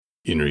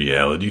In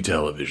reality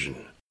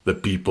television, the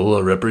people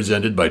are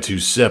represented by two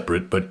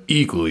separate but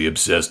equally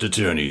obsessed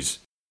attorneys.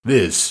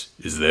 This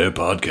is their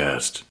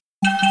podcast.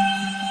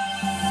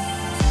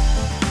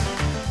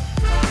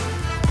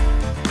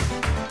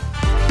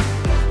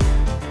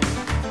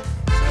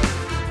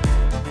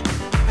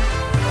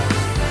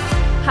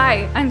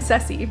 Hi, I'm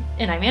Ceci.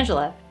 And I'm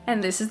Angela.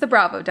 And this is the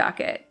Bravo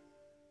Docket.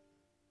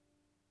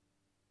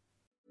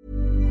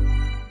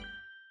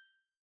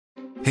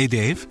 Hey,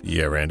 Dave.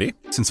 Yeah, Randy.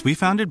 Since we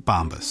founded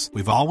Bombas,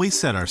 we've always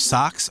said our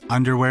socks,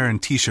 underwear,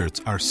 and T-shirts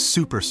are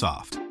super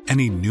soft.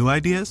 Any new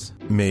ideas?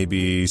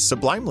 Maybe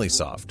sublimely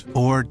soft.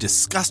 Or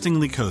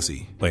disgustingly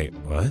cozy. Wait,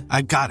 what?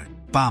 I got it.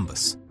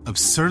 Bombas.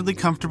 Absurdly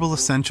comfortable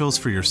essentials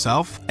for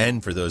yourself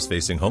and for those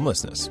facing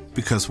homelessness.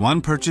 Because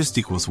one purchased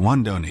equals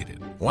one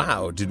donated.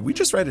 Wow, did we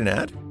just write an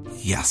ad?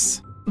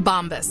 Yes.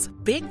 Bombas.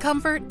 Big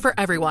comfort for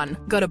everyone.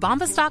 Go to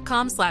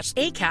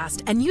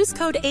bombas.com/ACAST and use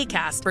code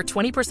ACAST for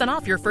 20%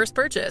 off your first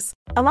purchase.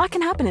 A lot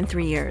can happen in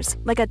 3 years.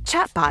 Like a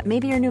chatbot may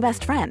be your new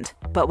best friend.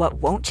 But what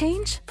won't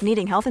change?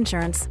 Needing health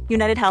insurance.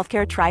 United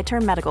Healthcare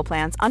Tri-Term Medical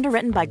Plans,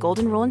 underwritten by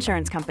Golden Rule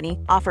Insurance Company,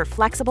 offer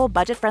flexible,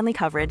 budget-friendly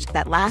coverage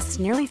that lasts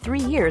nearly 3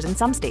 years in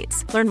some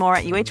states. Learn more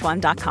at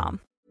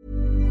uh1.com.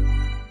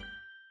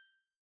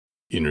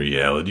 In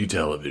reality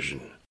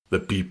television, the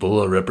people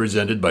are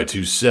represented by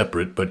two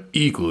separate but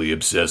equally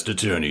obsessed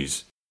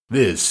attorneys.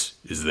 This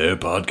is their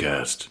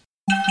podcast.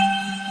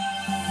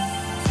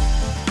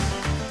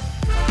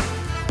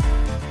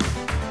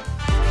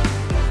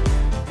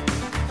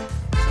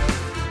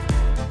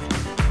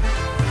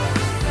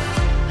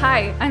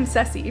 Hi, I'm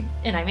Ceci.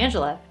 And I'm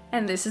Angela.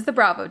 And this is the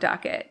Bravo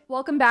Docket.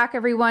 Welcome back,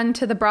 everyone,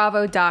 to the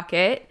Bravo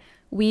Docket.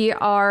 We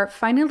are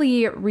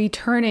finally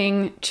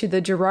returning to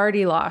the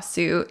Girardi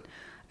lawsuit.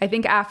 I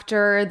think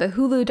after the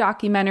Hulu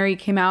documentary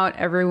came out,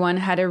 everyone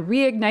had a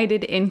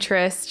reignited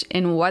interest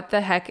in what the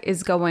heck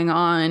is going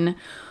on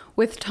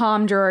with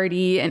Tom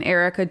Girardi and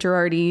Erika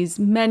Girardi's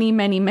many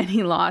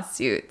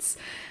lawsuits.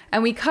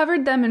 And we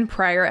covered them in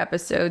prior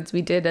episodes.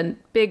 We did a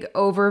big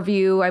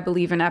overview, I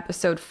believe in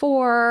episode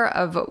 4,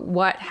 of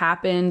what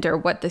happened or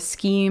what the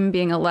scheme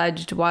being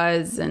alleged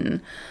was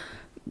and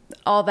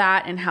all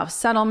that and how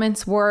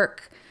settlements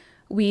work.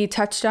 We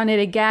touched on it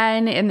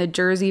again in the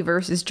Jersey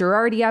versus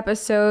Girardi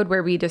episode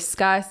where we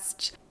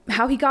discussed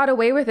how he got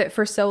away with it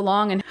for so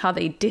long and how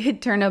they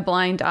did turn a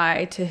blind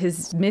eye to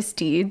his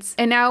misdeeds.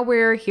 And now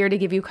we're here to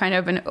give you kind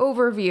of an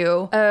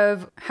overview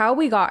of how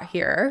we got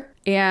here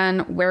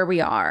and where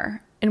we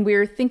are. And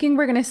we're thinking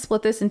we're going to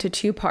split this into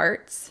 2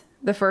 parts.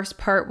 The first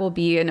part will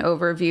be an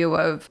overview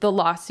of the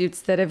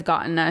lawsuits that have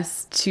gotten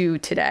us to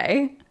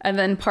today. And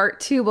then part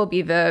 2 will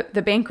be the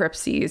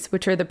bankruptcies,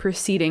 which are the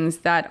proceedings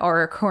that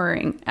are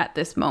occurring at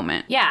this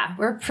moment. Yeah,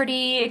 we're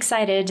pretty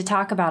excited to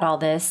talk about all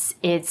this.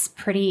 It's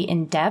pretty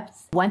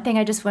in-depth. One thing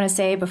I just want to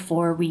say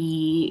before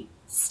we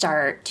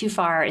start too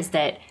far is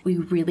that we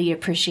really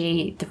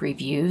appreciate the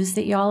reviews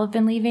that y'all have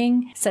been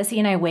leaving. Ceci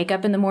and I wake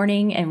up in the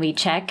morning and we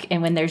check,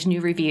 and when there's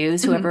new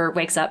reviews, whoever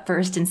wakes up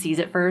first and sees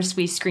it first,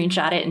 we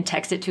screenshot it and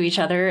text it to each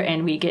other,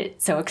 and we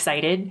get so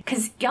excited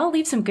because y'all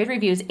leave some good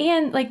reviews,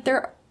 and like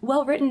they're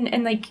well written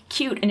and like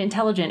cute and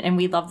intelligent, and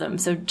we love them.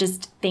 So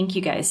just thank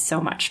you guys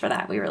so much for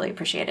that. We really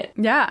appreciate it.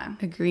 Yeah,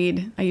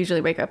 agreed. I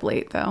usually wake up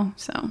late though,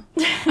 so.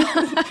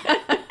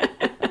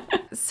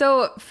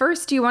 So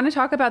first, do you want to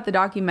talk about the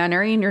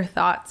documentary and your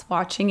thoughts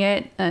watching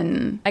it,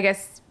 and I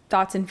guess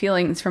thoughts and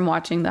feelings from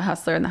watching The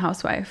Hustler and the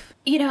Housewife?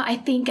 You know, I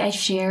think I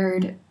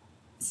shared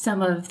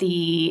some of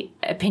the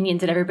opinions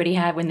that everybody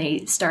had when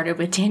they started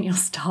with Danielle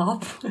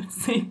Staub.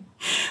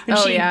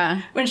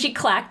 When she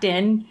clacked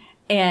in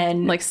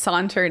and like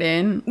sauntered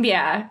in.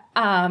 Yeah.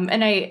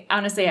 And I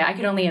honestly, I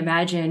could only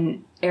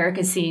imagine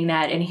Erika seeing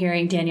that and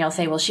hearing Danielle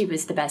say, well, she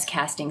was the best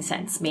casting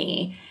since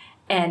me.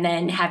 And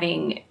then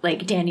having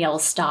like Danielle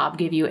Staub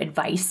give you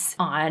advice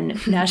on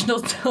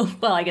national,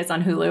 well, I guess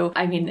on Hulu.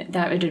 I mean,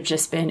 that would have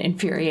just been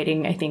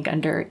infuriating, I think,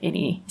 under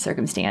any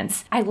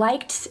circumstance. I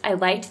liked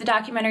the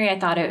documentary. I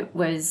thought it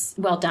was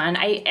well done.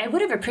 I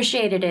would have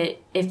appreciated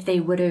it if they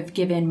would have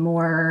given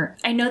more.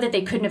 I know that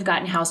they couldn't have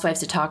gotten housewives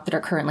to talk that are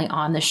currently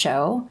on the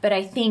show, but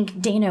I think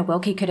Dana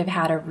Wilkie could have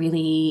had a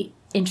really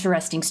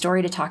interesting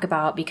story to talk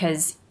about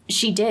because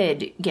she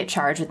did get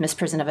charged with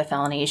misprision of a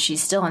felony.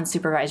 She's still on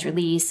supervised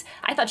release.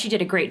 I thought she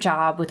did a great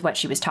job with what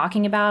she was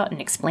talking about and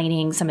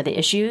explaining some of the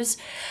issues.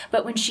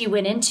 But when she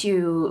went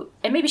into,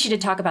 and maybe she did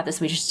talk about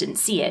this, we just didn't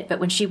see it, but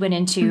when she went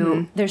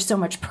into, there's so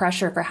much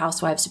pressure for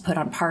housewives to put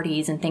on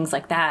parties and things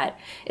like that.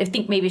 I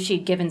think maybe if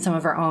she'd given some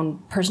of her own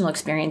personal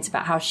experience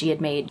about how she had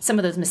made some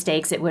of those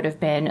mistakes, it would have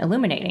been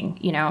illuminating,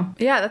 you know?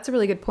 Yeah, that's a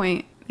really good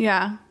point.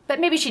 Yeah.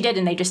 But maybe she did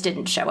and they just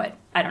didn't show it.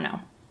 I don't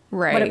know.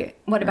 Right.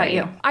 What about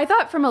you? I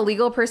thought from a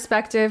legal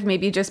perspective,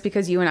 maybe just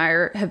because you and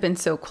I have been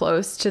so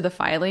close to the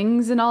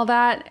filings and all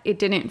that, it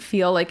didn't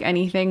feel like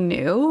anything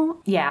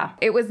new. Yeah.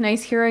 It was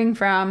nice hearing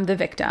from the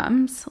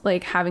victims,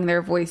 like having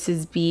their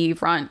voices be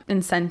front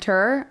and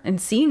center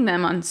and seeing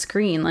them on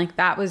screen. Like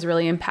that was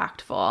really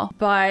impactful.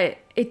 But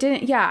it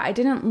didn't, I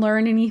didn't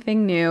learn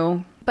anything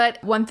new.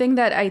 But one thing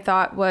that I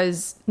thought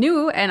was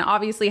new and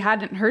obviously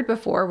hadn't heard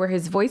before were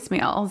his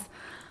voicemails.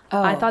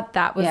 Oh, I thought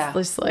that was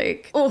just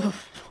like, oh.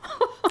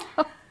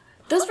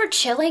 Those were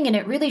chilling, and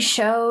it really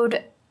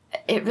showed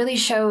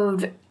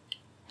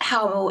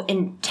how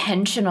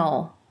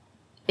intentional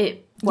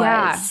it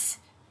was.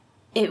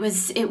 Yeah. It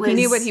was. He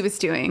knew what he was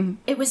doing.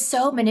 It was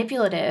so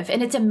manipulative,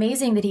 and it's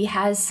amazing that he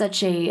has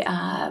such a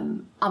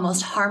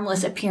almost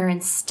harmless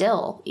appearance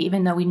still,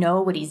 even though we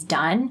know what he's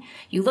done.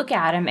 You look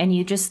at him, and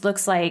he just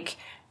looks like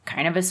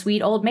kind of a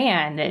sweet old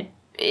man that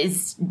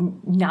is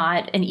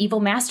not an evil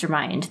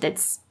mastermind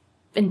that's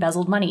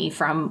embezzled money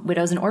from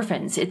widows and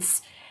orphans.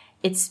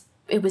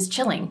 It was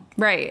chilling.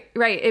 Right.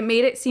 It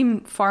made it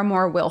seem far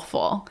more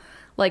willful.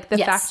 Like the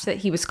fact that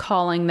he was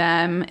calling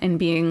them and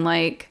being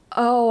like,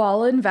 oh,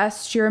 I'll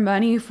invest your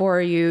money for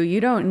you.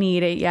 You don't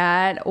need it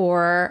yet.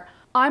 Or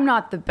I'm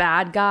not the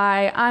bad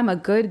guy. I'm a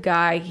good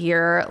guy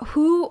here.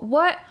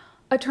 What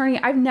attorney?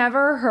 I've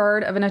never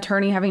heard of an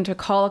attorney having to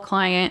call a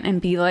client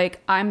and be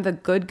like, I'm the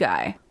good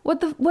guy. What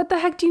the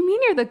heck do you mean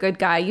you're the good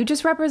guy? You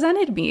just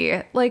represented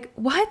me. Like,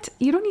 what?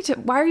 You don't need to.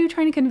 Why are you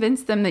trying to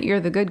convince them that you're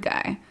the good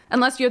guy?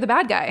 Unless you're the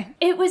bad guy.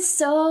 It was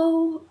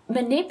so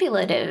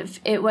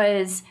manipulative. It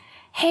was,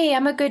 hey,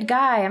 I'm a good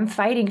guy. I'm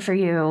fighting for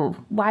you.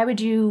 Why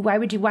would you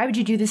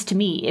do this to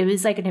me? It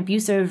was like an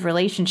abusive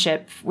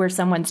relationship where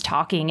someone's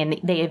talking and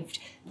they have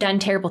done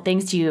terrible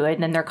things to you,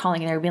 and then they're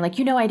calling and they're being like,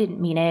 I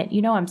didn't mean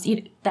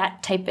it.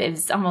 That type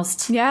is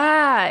almost.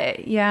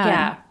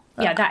 Yeah,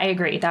 that I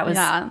agree. That was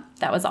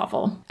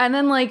awful. And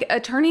then like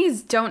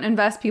attorneys don't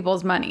invest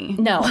people's money.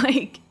 No.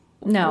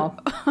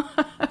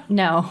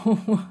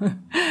 No.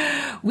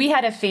 We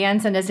had a fan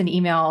send us an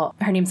email.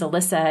 Her name's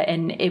Alyssa,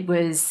 and it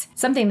was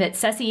something that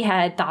Ceci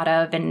had thought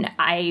of and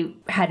I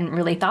hadn't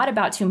really thought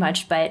about too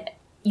much, but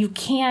you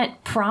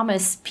can't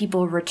promise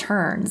people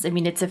returns. I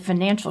mean, it's a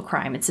financial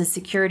crime. It's a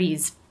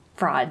securities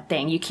fraud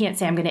thing. You can't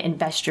say, I'm going to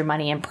invest your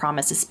money and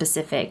promise a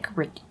specific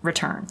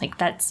return. Like,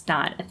 that's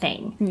not a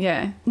thing.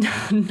 Yeah.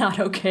 Not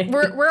okay.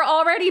 We're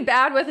already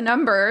bad with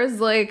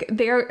numbers. Like,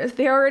 they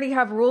already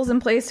have rules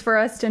in place for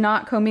us to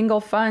not commingle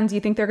funds.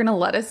 You think they're going to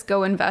let us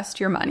go invest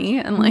your money?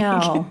 And like,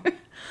 no.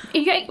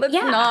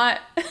 Not.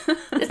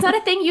 It's not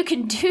a thing you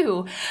can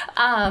do.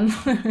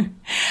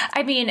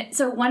 I mean,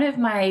 so one of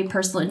my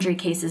personal injury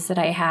cases that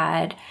I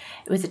had,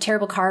 it was a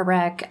terrible car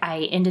wreck.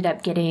 I ended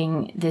up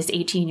getting this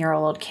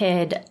 18-year-old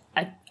kid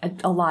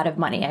a lot of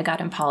money. I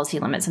got him policy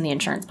limits on the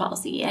insurance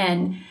policy.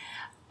 And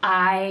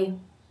I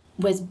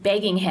was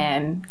begging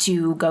him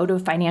to go to a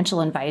financial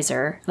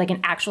advisor, like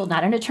an actual,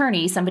 not an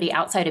attorney, somebody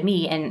outside of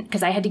me. And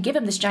because I had to give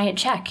him this giant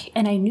check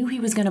and I knew he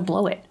was going to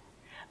blow it.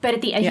 But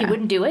at the end, he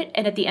wouldn't do it.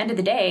 And at the end of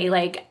the day,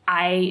 like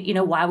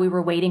while we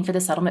were waiting for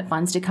the settlement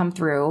funds to come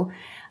through,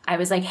 I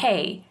was like,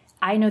 hey,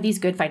 I know these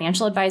good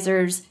financial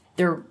advisors.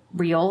 They're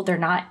real. They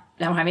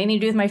don't have anything to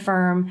do with my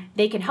firm.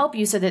 They can help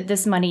you so that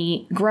this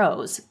money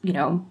grows,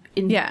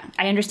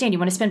 I understand you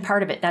want to spend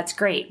part of it. That's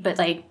great. But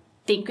like,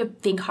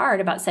 think hard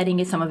about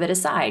setting some of it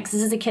aside. Because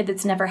this is a kid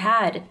that's never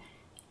had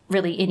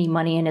really any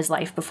money in his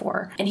life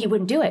before. And he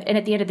wouldn't do it. And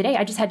at the end of the day,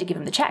 I just had to give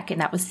him the check.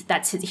 And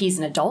he's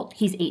an adult.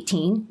 He's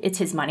 18. It's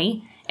his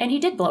money. And he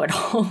did blow it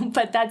all.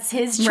 But that's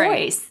his choice.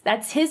 Right.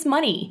 That's his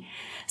money.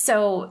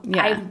 So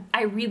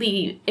I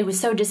really, it was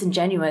so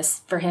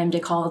disingenuous for him to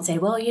call and say,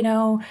 well,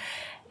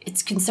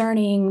 it's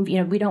concerning.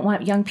 We don't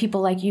want young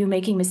people like you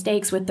making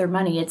mistakes with their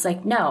money. It's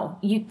like, no,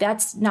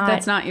 that's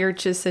not your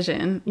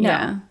decision. No,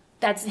 yeah.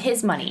 That's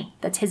his money.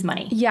 That's his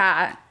money.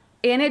 Yeah.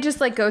 And it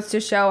just like goes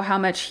to show how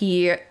much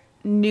he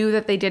knew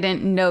that they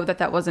didn't know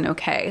that wasn't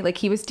okay. Like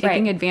he was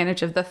taking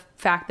advantage of the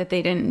fact that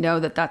they didn't know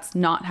that that's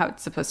not how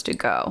it's supposed to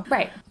go.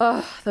 Right.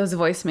 Oh, those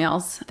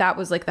voicemails. That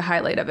was like the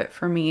highlight of it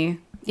for me.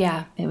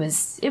 Yeah, it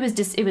was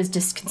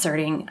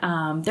disconcerting.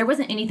 There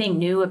wasn't anything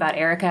new about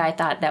Erika. I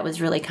thought that was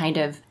really kind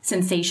of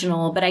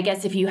sensational. But I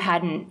guess if you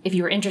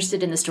were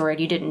interested in the story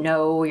and you didn't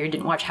know, or you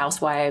didn't watch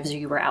Housewives, or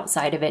you were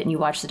outside of it and you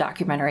watched the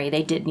documentary,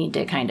 they did need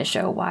to kind of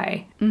show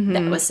why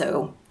that was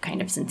so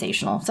kind of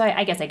sensational. So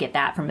I guess I get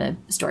that from a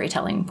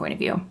storytelling point of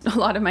view. A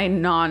lot of my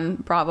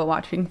non-Bravo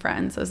watching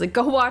friends, I was like,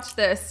 go watch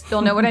this.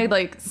 You'll know what I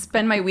like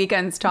spend my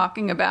weekends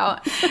talking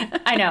about.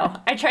 I know.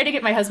 I tried to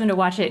get my husband to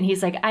watch it and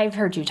he's like, I've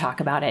heard you talk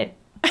about it.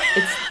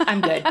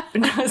 I'm good.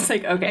 And I was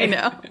like, okay. I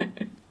know.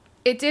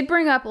 It did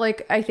bring up,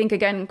 like, I think,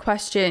 again,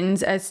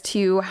 questions as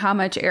to how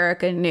much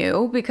Erika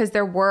knew, because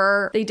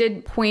they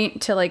did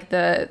point to, like,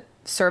 the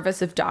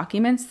service of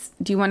documents.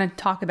 Do you want to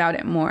talk about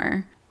it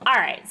more? All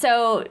right.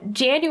 So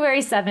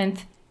January 7th,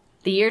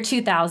 the year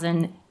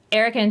 2000,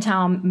 Erika and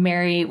Tom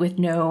marry with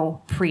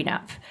no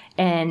prenup.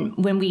 And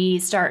when we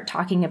start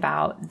talking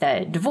about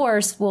the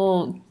divorce,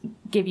 we'll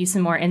give you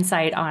some more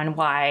insight on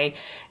why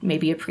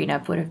maybe a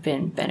prenup would have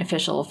been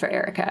beneficial for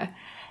Erika.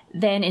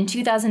 Then in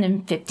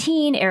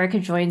 2015, Erika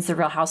joins the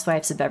Real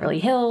Housewives of Beverly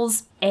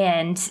Hills.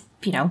 And,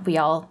 we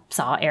all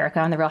saw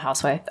Erika on the Real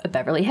Housewife of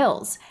Beverly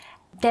Hills.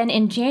 Then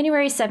in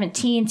January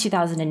 17,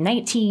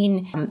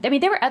 2019,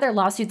 there were other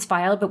lawsuits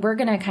filed, but we're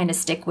going to kind of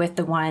stick with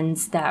the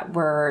ones that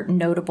were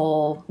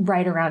notable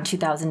right around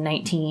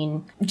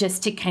 2019,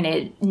 just to kind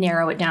of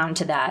narrow it down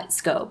to that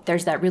scope.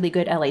 There's that really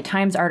good LA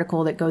Times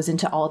article that goes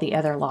into all the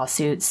other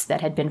lawsuits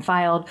that had been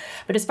filed.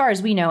 But as far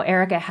as we know,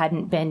 Erika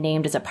hadn't been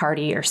named as a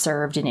party or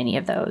served in any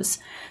of those.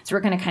 So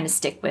we're going to kind of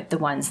stick with the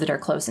ones that are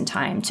close in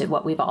time to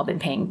what we've all been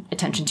paying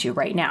attention to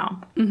right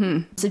now.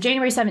 Mm-hmm. So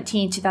January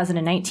 17,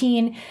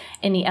 2019,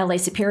 in the LA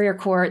Superior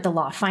Court, the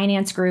Law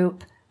Finance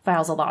Group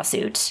files a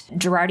lawsuit.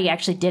 Girardi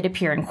actually did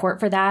appear in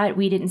court for that.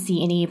 We didn't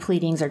see any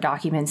pleadings or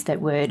documents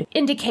that would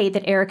indicate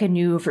that Erika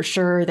knew for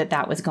sure that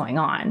that was going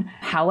on.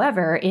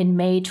 However, in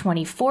May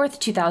 24th,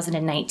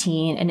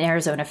 2019, an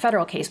Arizona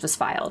federal case was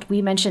filed.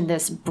 We mentioned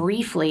this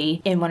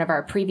briefly in one of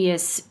our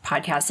previous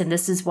podcasts, and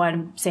this is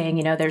one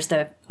saying, there's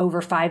the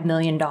over $5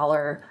 million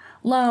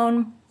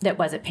loan that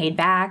wasn't paid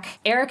back.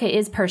 Erika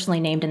is personally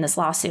named in this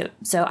lawsuit.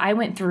 So I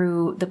went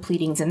through the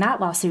pleadings in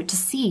that lawsuit to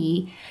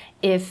see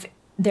if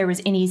there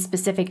was any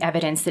specific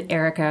evidence that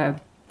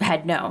Erika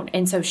had known.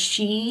 And so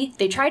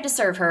they tried to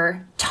serve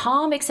her.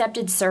 Tom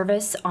accepted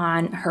service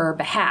on her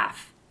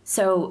behalf.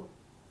 So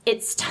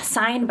it's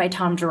signed by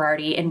Tom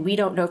Girardi, and we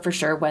don't know for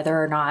sure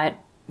whether or not,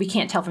 we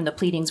can't tell from the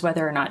pleadings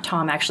whether or not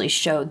Tom actually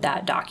showed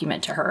that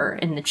document to her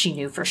and that she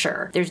knew for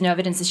sure. There's no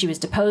evidence that she was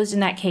deposed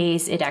in that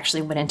case. It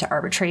actually went into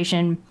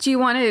arbitration. Do you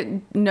want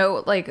to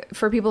know,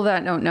 for people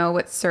that don't know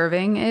what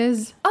serving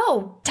is?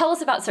 Oh, tell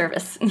us about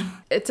service.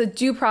 It's a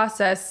due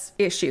process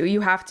issue.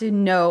 You have to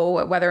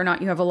know whether or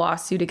not you have a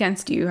lawsuit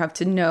against you. You have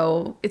to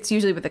know, it's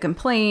usually with a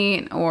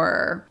complaint,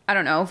 or I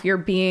don't know,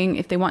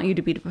 if they want you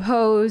to be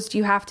deposed,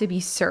 you have to be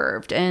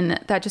served. And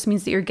that just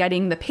means that you're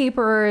getting the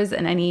papers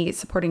and any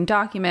supporting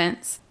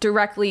documents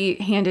directly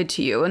handed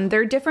to you. And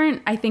there are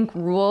different, I think,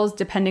 rules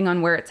depending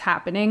on where it's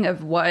happening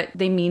of what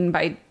they mean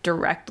by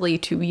directly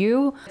to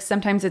you.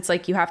 Sometimes it's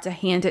like you have to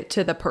hand it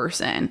to the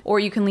person, or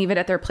you can leave it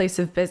at their place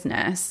of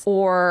business,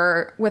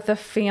 or with a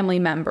family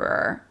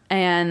member.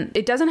 And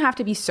it doesn't have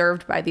to be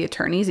served by the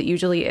attorneys. It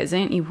usually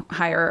isn't. You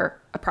hire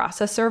a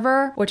process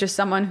server, which is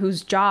someone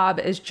whose job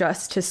is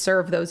just to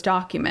serve those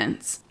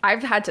documents.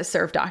 I've had to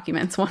serve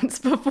documents once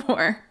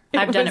before.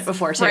 I've done it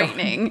before too.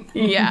 Frightening.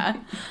 Yeah.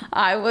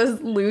 I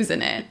was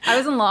losing it. I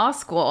was in law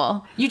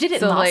school. You did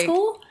it in law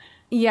school?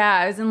 Yeah,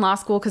 I was in law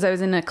school because I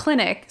was in a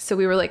clinic. So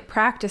we were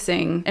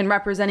practicing and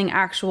representing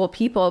actual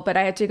people, but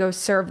I had to go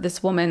serve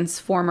this woman's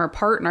former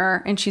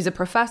partner, and she's a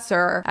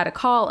professor at a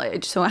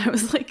college. So I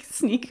was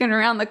sneaking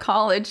around the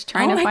college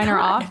trying to find her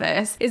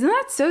office. Isn't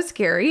that so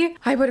scary?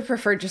 I would have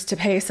preferred just to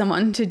pay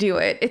someone to do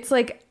it. It's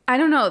I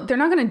don't know, they're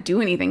not going to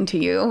do anything to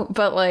you,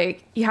 but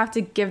you have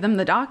to give them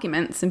the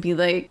documents and be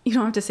you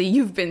don't have to say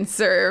you've been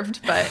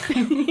served, but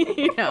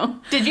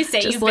Did you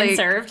say you've been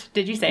served?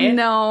 Did you say it?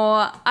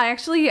 No,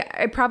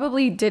 I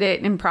probably did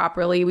it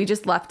improperly. We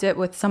just left it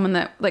with someone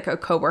that, a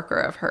coworker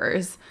of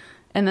hers.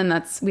 And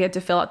then we had to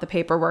fill out the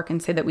paperwork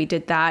and say that we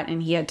did that,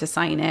 and he had to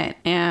sign it.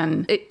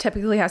 And it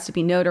typically has to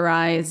be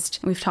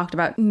notarized. We've talked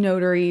about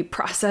notary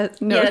process.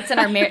 Yeah, that's in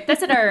our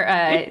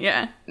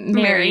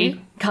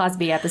Mary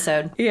Cosby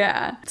episode.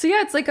 Yeah. So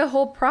yeah, it's a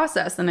whole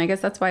process. And I guess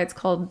that's why it's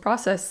called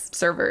process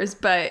servers.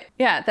 But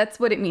yeah, that's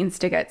what it means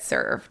to get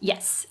served.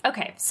 Yes.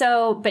 Okay.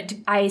 So, but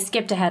I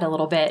skipped ahead a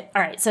little bit.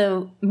 All right.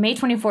 So May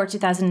 24,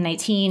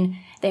 2019,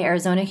 the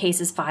Arizona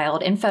case is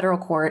filed in federal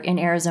court in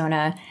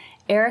Arizona.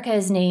 Erika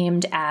is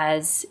named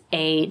as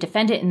a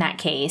defendant in that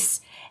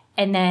case.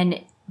 And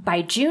then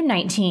by June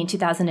 19,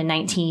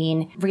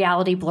 2019,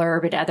 Reality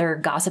Blurb and other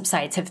gossip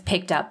sites have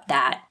picked up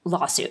that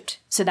lawsuit.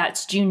 So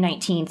that's June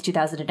 19th,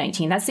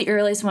 2019. That's the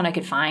earliest one I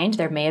could find.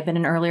 There may have been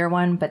an earlier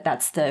one, but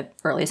that's the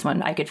earliest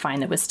one I could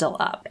find that was still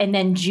up. And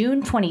then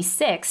June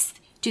 26th,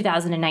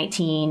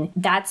 2019,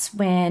 that's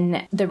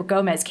when the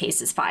Gomez case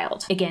is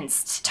filed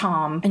against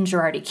Tom and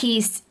Girardi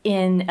Keese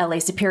in LA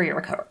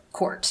Superior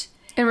Court.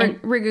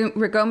 And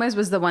Gomez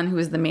was the one who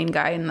was the main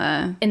guy in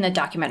the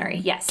documentary.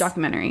 Yes.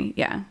 Documentary.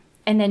 Yeah.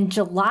 And then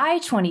July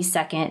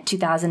 22nd,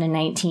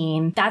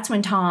 2019, that's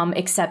when Tom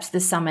accepts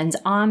the summons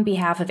on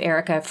behalf of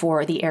Erika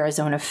for the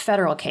Arizona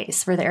federal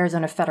case, for the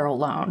Arizona federal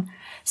loan.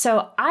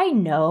 So I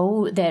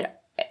know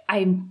that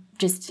I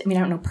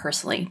don't know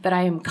personally, but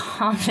I am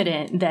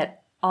confident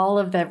that all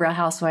of the Real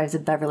Housewives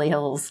of Beverly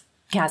Hills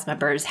cast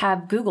members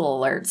have Google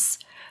alerts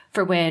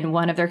for when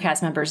one of their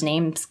cast members'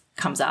 names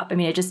comes up. I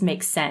mean, it just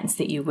makes sense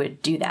that you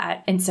would do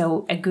that. And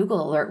so a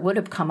Google alert would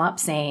have come up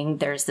saying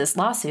there's this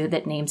lawsuit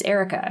that names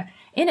Erika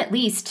in at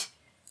least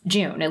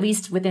June, at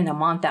least within a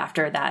month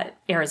after that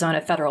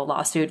Arizona federal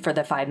lawsuit for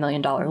the $5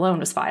 million loan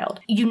was filed.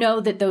 You know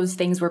that those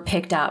things were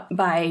picked up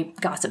by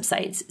gossip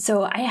sites.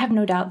 So I have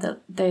no doubt that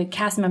the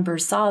cast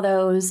members saw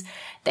those.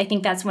 I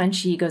think that's when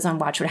she goes on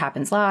Watch What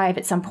Happens Live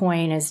at some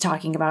point, is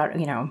talking about,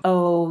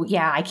 oh,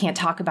 yeah, I can't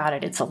talk about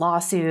it. It's a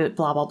lawsuit,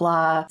 blah, blah,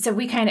 blah. So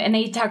we and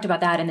they talked about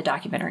that in the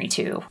documentary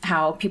too,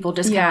 how people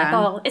just kind of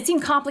well, it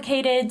seemed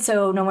complicated,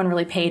 so no one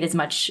really paid as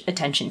much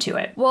attention to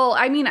it. Well,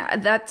 I mean,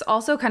 that's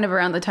also kind of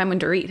around the time when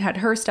Dorit had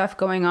her stuff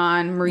going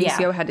on.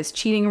 Mauricio had his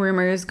cheating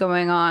rumors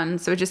going on.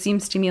 So it just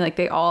seems to me like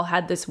they all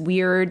had this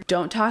weird,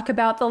 don't talk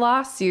about the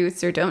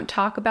lawsuits or don't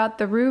talk about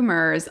the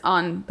rumors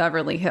on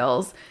Beverly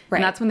Hills. Right.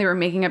 And that's when they were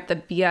making up the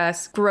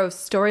BS gross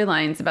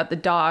storylines about the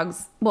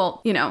dogs.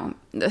 Well,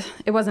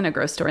 it wasn't a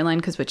gross storyline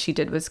because what she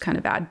did was kind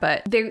of bad,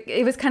 but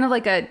it was kind of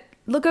like a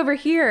look over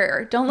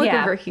here, don't look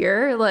over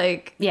here.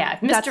 Like,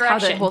 misdirection. That's how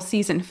the whole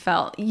season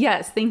felt.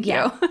 Yes, thank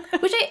you.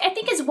 Which I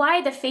think is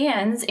why the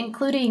fans,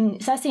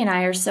 including Ceci and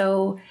I, are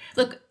so...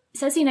 Look,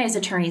 Ceci and I as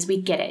attorneys, we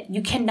get it.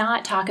 You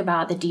cannot talk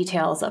about the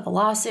details of a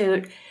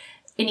lawsuit,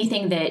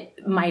 anything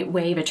that might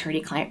waive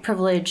attorney-client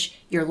privilege.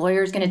 Your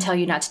lawyer is going to tell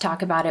you not to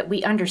talk about it.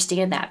 We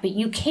understand that. But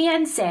you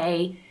can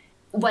say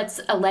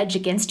what's alleged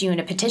against you in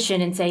a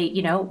petition and say,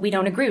 we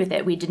don't agree with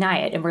it. We deny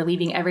it. And we're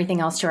leaving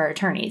everything else to our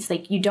attorneys.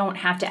 Like, you don't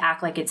have to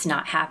act like it's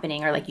not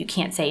happening or like you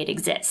can't say it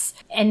exists.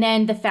 And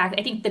then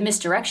I think the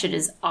misdirection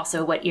is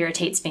also what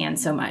irritates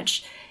fans so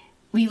much.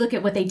 We look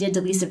at what they did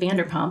to Lisa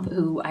Vanderpump,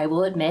 who I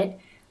will admit,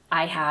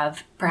 I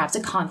have perhaps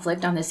a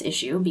conflict on this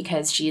issue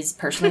because she is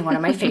personally one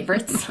of my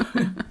favorites.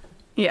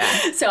 Yeah.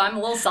 So I'm a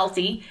little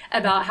salty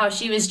about how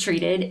she was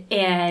treated.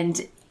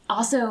 And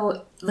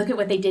also look at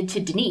what they did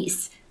to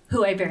Denise,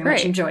 who I very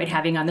much enjoyed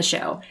having on the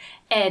show.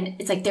 And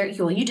it's like,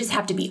 you just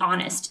have to be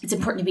honest. It's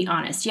important to be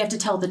honest. You have to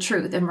tell the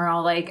truth. And we're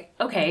all like,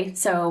 okay,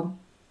 so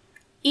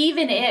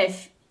even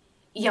if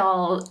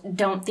y'all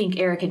don't think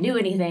Erika knew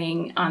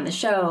anything on the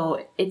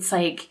show, it's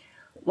like,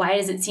 why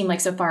does it seem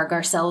like so far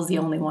Garcelle's the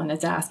only one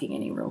that's asking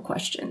any real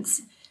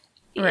questions?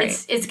 Right.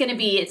 It's going to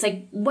be, it's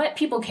like what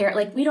people care.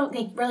 Like, we're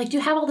like, do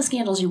have all the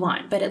scandals you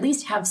want, but at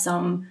least have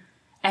some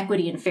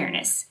equity and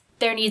fairness.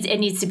 It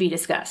needs to be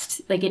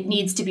discussed. Like, it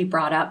needs to be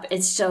brought up.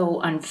 It's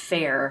so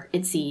unfair,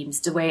 it seems,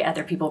 the way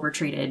other people were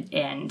treated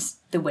and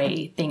the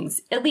way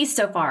things, at least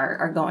so far,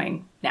 are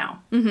going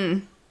now.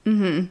 Mm-hmm.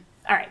 Mm-hmm.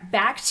 All right,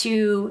 back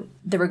to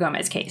the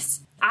Regomez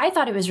case. I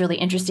thought it was really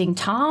interesting.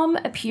 Tom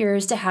Girardi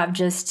appears to have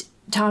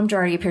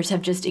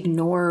just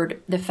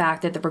ignored the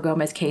fact that the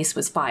Regomez case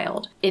was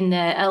filed. In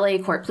the LA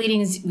court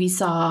pleadings, we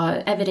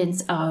saw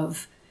evidence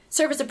of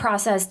service of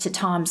process to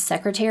Tom's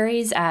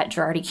secretaries at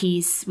Girardi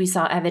Keese. We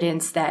saw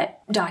evidence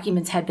that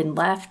documents had been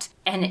left.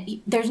 And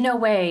there's no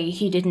way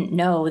he didn't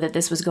know that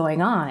this was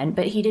going on,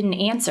 but he didn't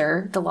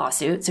answer the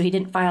lawsuit. So he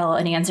didn't file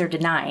an answer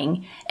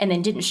denying and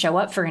then didn't show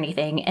up for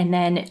anything. And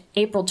then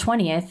April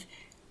 20th,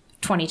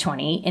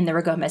 2020, in the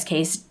Regomez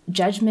case,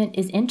 judgment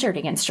is entered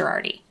against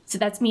Girardi. So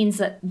that means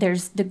that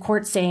there's the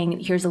court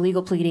saying, here's a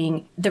legal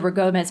pleading. The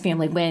Regomez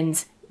family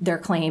wins. Their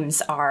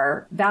claims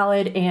are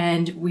valid.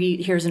 And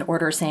here's an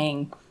order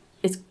saying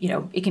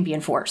it can be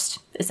enforced,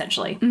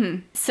 essentially.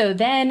 Mm-hmm. So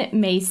then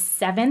May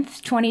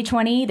 7th,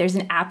 2020, there's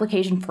an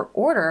application for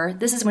order.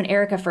 This is when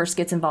Erika first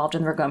gets involved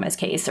in the Regomez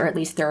case, or at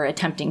least they're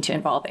attempting to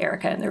involve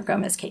Erika in the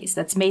Regomez case.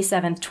 That's May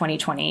 7th,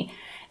 2020.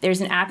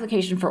 There's an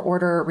application for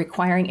order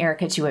requiring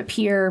Erika to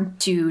appear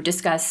to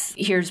discuss,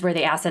 here's where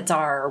the assets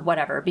are or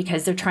whatever,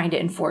 because they're trying to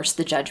enforce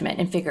the judgment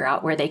and figure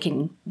out where they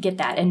can get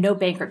that. And no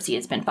bankruptcy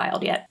has been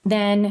filed yet.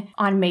 Then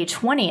on May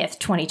 20th,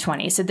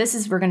 2020, so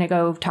we're going to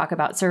go talk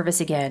about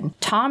service again.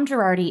 Tom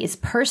Girardi is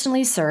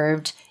personally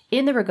served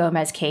in the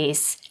Regomez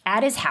case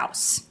at his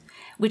house,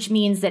 which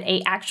means that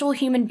an actual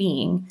human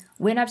being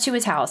went up to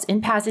his house in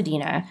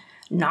Pasadena,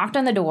 knocked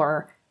on the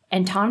door,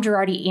 and Tom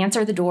Girardi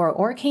answered the door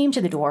or came to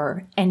the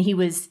door, and he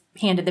was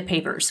handed the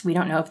papers. We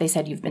don't know if they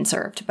said you've been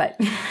served, but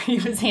he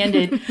was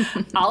handed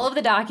all of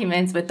the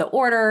documents with the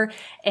order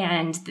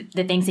and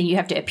the things that you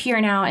have to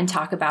appear now and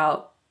talk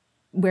about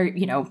where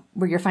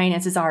your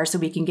finances are so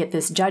we can get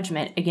this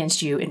judgment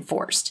against you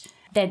enforced.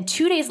 Then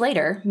 2 days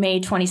later,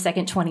 May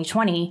 22nd,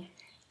 2020,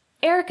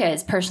 Erika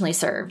is personally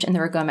served in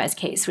the Regomez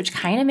case, which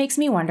kind of makes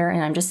me wonder,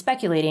 and I'm just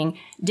speculating,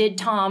 did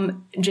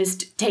Tom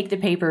just take the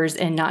papers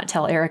and not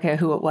tell Erika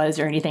who it was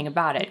or anything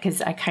about it?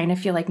 Because I kind of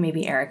feel like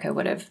maybe Erika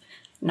would have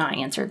not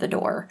answered the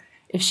door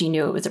if she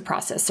knew it was a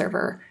process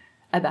server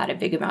about a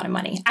big amount of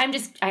money. I'm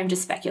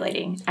just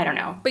speculating. I don't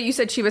know. But you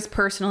said she was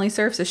personally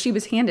served, so she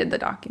was handed the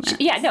document.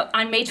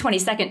 On May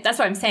 22nd. That's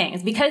what I'm saying.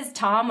 It's because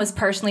Tom was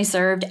personally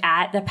served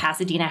at the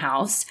Pasadena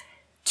house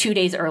 2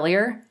 days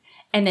earlier.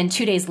 And then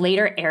 2 days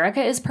later,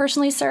 Erika is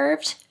personally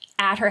served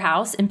at her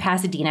house in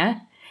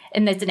Pasadena.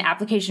 And that's an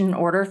application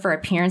order for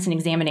appearance and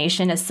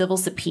examination, a civil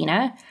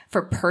subpoena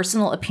for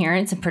personal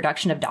appearance and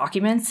production of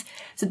documents.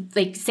 So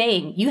like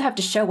saying you have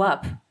to show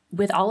up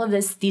with all of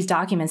these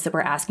documents that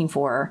we're asking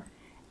for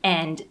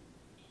and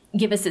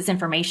give us this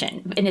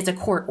information. And it's a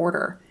court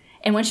order.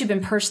 And once you've been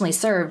personally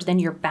served, then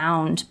you're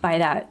bound by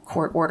that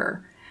court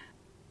order.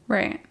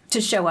 Right.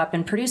 To show up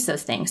and produce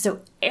those things. So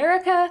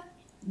Erika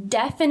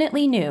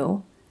definitely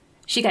knew.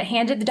 She got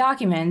handed the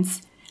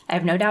documents. I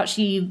have no doubt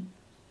she,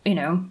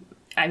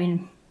 I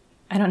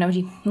I don't know,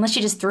 unless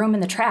you just threw them in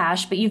the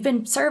trash, but you've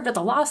been served with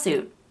a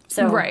lawsuit.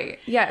 So Right.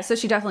 Yeah. So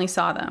she definitely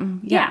saw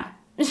them. Yeah.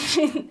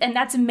 And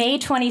that's May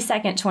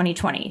 22nd,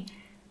 2020.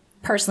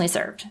 Personally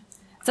served.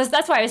 So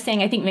that's why I was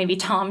saying I think maybe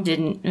Tom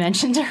didn't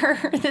mention to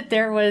her that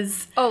there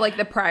was... Oh, like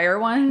the prior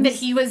ones?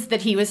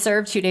 That he was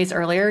served 2 days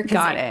earlier.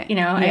 Got it. You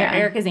know, Yeah.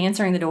 Erica's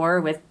answering the door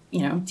with,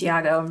 you know,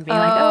 Tiago being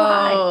like,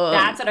 oh, hi.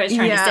 That's what I was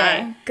trying to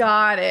say.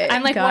 Got it.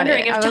 I'm like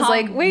wondering if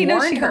Tom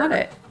warned her got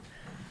it.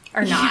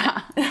 or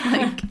not.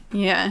 Like,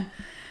 yeah.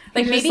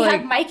 Like He's maybe just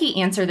have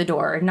Mikey answer the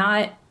door,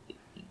 not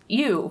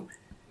you,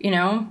 you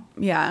know?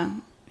 Yeah.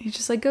 He's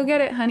just like, go get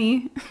it,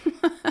 honey.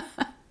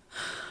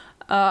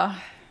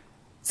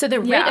 So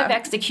the writ of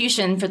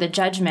execution for the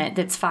judgment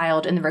that's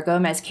filed in the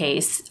Regomez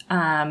case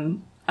a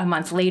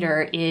month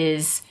later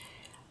is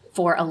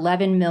for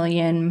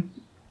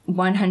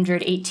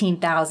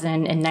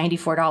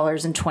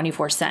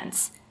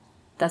 $11,118,094.24.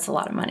 That's a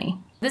lot of money.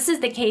 This is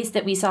the case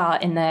that we saw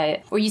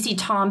where you see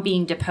Tom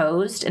being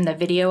deposed in the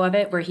video of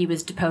it, where he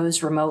was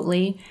deposed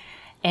remotely.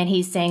 And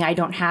he's saying, I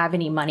don't have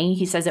any money.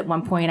 He says at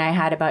one point I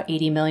had about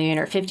 80 million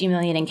or 50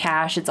 million in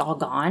cash. It's all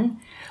gone.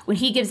 When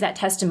he gives that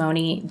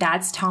testimony,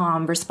 that's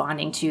Tom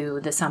responding to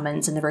the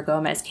summons in the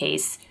Regomez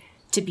case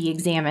to be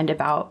examined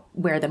about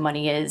where the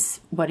money is,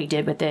 what he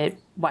did with it,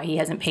 why he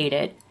hasn't paid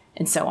it,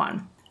 and so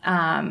on.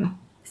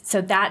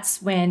 So that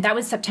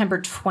was September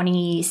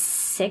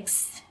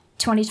 26th,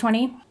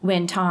 2020,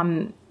 when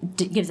Tom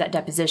gives that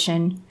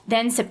deposition.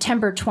 Then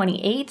September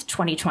 28th,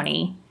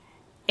 2020,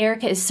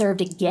 Erika is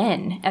served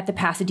again at the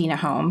Pasadena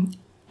home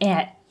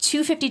at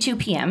 2:52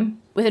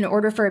 p.m. with an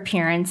order for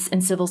appearance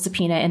and civil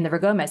subpoena in the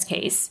Regomez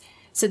case.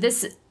 So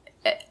this,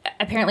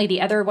 apparently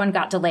the other one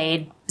got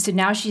delayed. So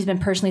now she's been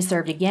personally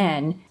served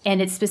again. And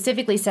it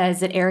specifically says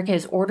that Erika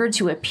is ordered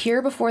to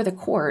appear before the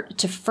court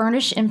to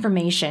furnish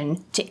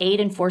information to aid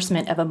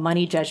enforcement of a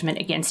money judgment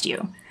against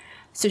you.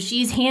 So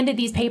she's handed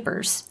these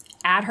papers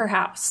at her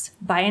house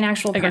by an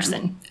actual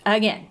person.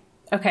 Again.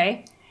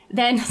 Okay?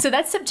 Then, so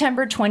that's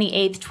September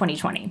 28th,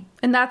 2020.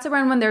 And that's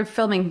around when they're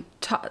filming,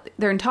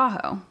 they're in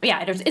Tahoe.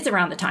 Yeah, it's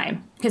around the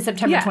time. Because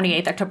September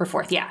 28th, October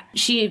 4th, yeah.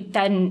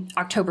 Then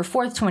October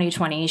 4th,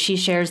 2020, she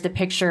shares the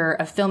picture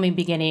of filming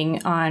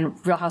beginning on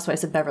Real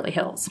Housewives of Beverly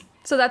Hills.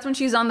 So that's when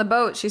she's on the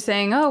boat. She's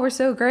saying, oh, we're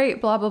so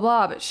great, blah, blah,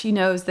 blah. But she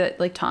knows that,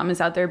 like, Tom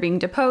is out there being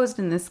deposed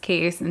in this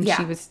case, and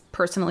she was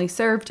personally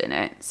served in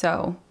it,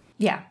 so.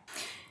 Yeah.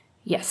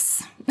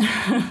 Yes.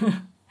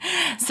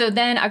 So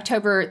then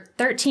October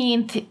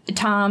 13th,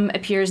 Tom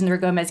appears in the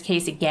Regomez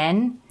case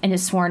again and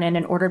is sworn in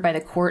and ordered by the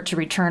court to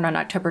return on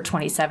October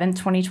 27th,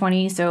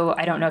 2020. So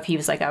I don't know if he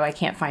was like, oh, I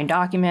can't find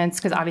documents,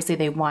 because obviously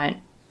they want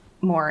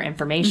more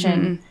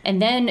information. Mm-hmm. And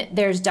then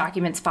there's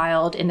documents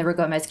filed in the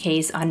Regomez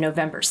case on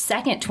November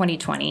 2nd,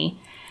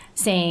 2020,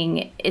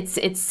 saying it's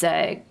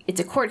a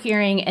court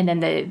hearing, and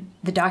then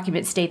the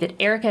documents state that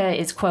Erika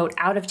is, quote,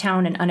 out of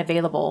town and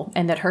unavailable,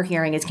 and that her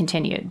hearing is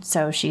continued.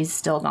 So she's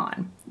still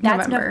gone.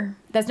 That's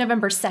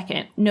November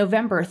 2nd.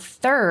 November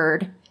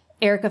 3rd,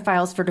 Erika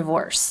files for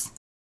divorce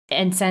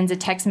and sends a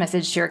text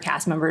message to her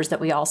cast members that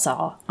we all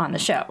saw on the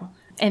show.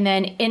 And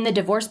then in the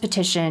divorce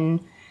petition,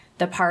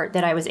 the part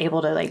that I was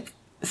able to like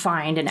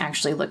find and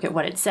actually look at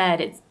what it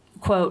said, it,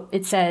 quote,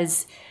 it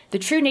says, the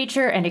true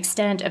nature and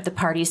extent of the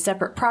parties'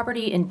 separate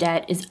property and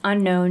debt is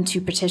unknown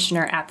to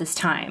petitioner at this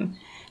time.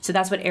 So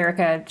that's what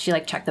Erika, she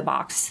like checked the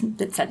box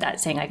that said that,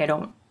 saying like, I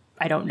don't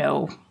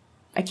know.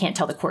 I can't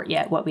tell the court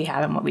yet what we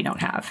have and what we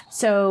don't have.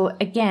 So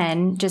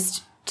again,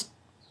 just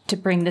to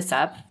bring this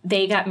up,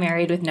 they got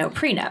married with no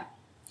prenup.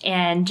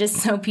 And just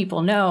so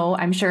people know,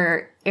 I'm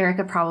sure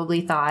Erika probably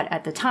thought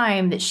at the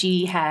time that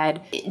she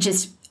had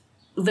just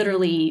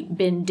literally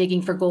been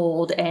digging for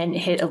gold and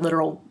hit a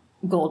literal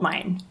gold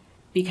mine,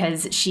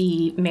 because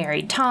she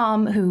married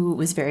Tom, who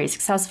was very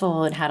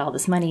successful and had all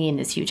this money and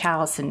this huge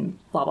house and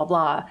blah, blah,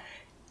 blah,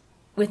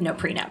 with no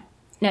prenup.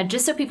 Now,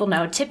 just so people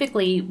know,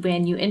 typically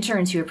when you enter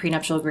into a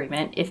prenuptial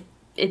agreement, if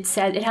it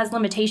says it has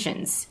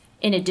limitations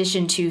in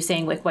addition to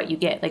saying like what you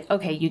get, like,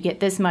 okay, you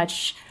get this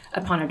much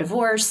upon a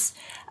divorce.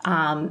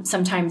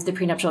 Sometimes the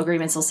prenuptial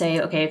agreements will say,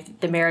 okay, if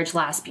the marriage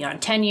lasts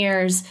beyond 10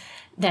 years,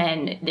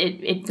 then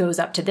it goes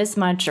up to this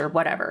much or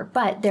whatever.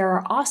 But there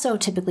are also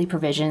typically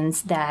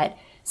provisions that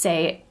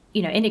say,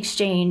 you know, in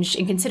exchange,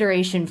 in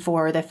consideration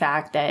for the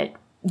fact that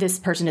this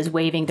person is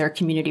waiving their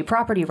community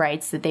property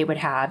rights that they would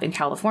have in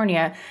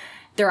California,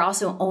 they're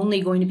also only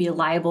going to be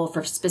liable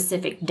for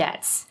specific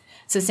debts.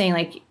 So saying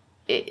like,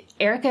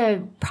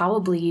 Erika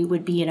probably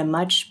would be in a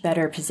much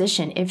better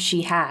position if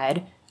she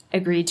had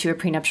agreed to a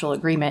prenuptial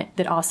agreement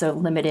that also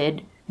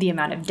limited the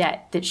amount of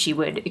debt that she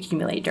would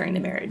accumulate during the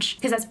marriage.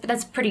 Because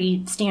that's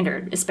pretty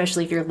standard,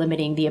 especially if you're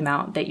limiting the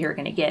amount that you're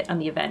going to get on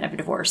the event of a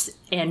divorce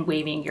and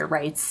waiving your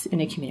rights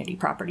in a community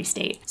property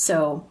state.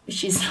 So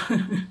she's,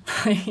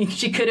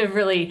 she could have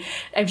really,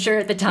 I'm sure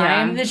at the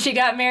time that she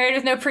got married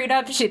with no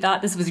prenup, she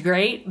thought this was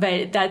great,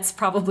 but that's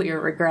probably a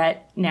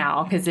regret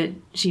now, because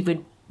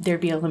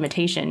there'd be a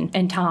limitation.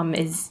 And Tom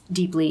is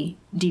deeply,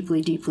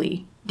 deeply,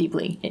 deeply,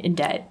 deeply in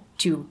debt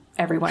to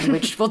everyone,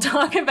 which we'll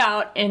talk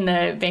about in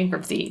the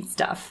bankruptcy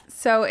stuff.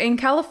 So in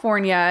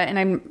California, and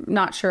I'm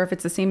not sure if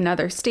it's the same in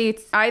other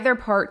states, either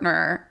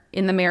partner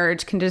in the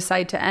marriage can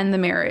decide to end the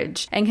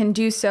marriage and can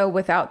do so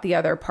without the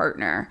other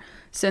partner.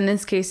 So in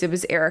this case, it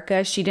was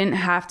Erika. She didn't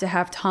have to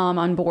have Tom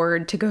on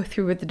board to go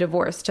through with the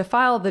divorce, to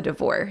file the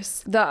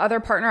divorce. The other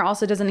partner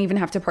also doesn't even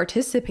have to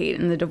participate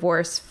in the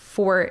divorce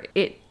for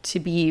it to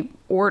be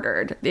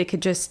ordered. They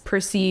could just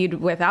proceed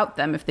without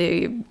them if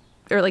they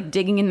are like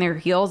digging in their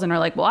heels and are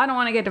like, well, I don't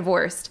want to get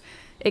divorced.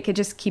 It could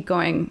just keep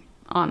going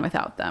on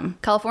without them.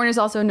 California is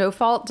also a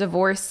no-fault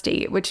divorce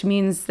state, which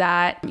means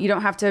that you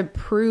don't have to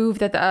prove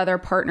that the other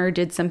partner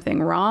did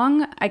something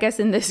wrong. I guess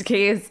in this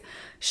case,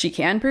 she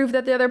can prove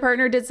that the other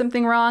partner did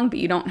something wrong, but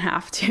you don't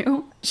have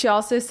to. She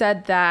also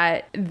said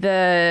that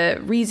the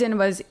reason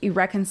was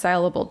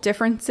irreconcilable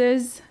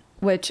differences,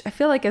 which I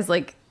feel like is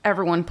like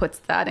everyone puts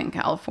that in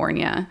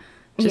California.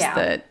 Just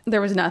that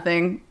there was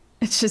nothing.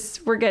 It's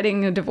just, we're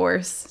getting a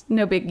divorce.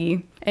 No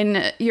biggie.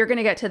 And you're going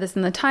to get to this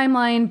in the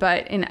timeline,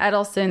 but in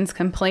Edelson's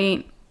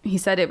complaint, he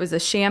said it was a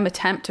sham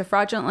attempt to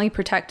fraudulently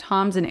protect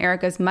Tom's and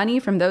Erika's money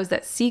from those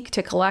that seek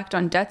to collect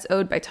on debts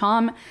owed by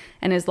Tom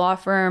and his law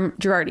firm,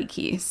 Girardi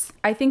Keys.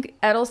 I think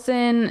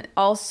Edelson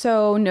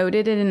also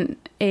noted in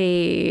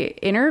a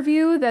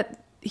interview that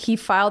he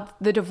filed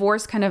the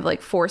divorce, kind of like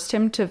forced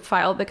him to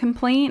file the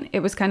complaint. It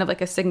was kind of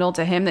like a signal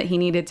to him that he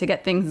needed to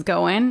get things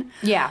going.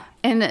 Yeah.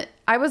 And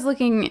I was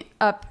looking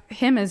up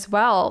him as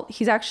well.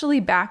 He's actually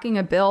backing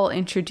a bill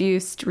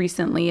introduced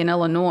recently in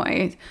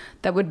Illinois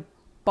that would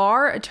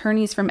bar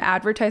attorneys from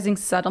advertising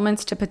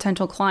settlements to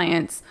potential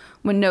clients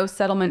when no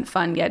settlement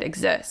fund yet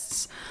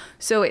exists.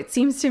 So it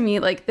seems to me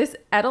like this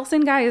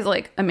Edelson guy is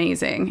like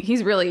amazing.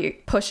 He's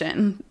really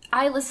pushing.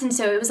 I listened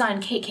to, it was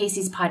on Kate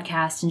Casey's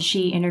podcast and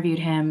she interviewed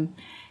him.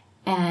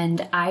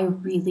 And I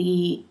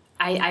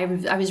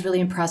was really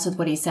impressed with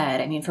what he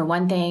said. I mean, for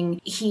one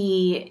thing,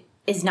 he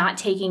is not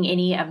taking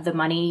any of the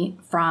money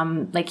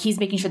from, like, he's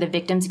making sure the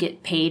victims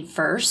get paid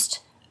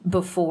first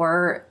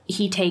before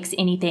he takes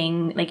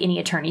anything, like any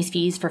attorney's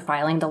fees for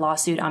filing the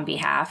lawsuit on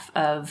behalf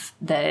of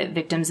the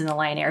victims in the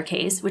Lion Air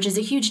case, which is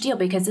a huge deal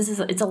because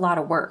it's a lot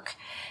of work.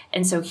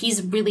 And so he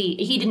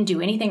didn't do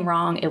anything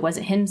wrong. It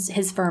wasn't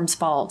his firm's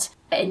fault.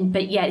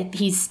 But yet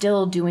he's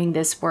still doing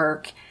this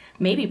work,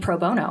 maybe pro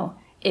bono,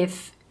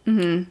 if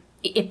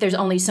there's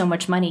only so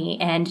much money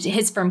and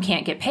his firm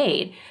can't get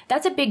paid.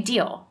 That's a big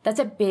deal. That's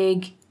a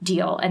big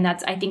deal. And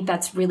I think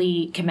that's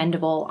really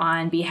commendable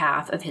on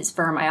behalf of his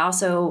firm. I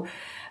also,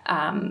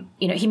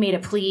 he made a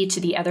plea to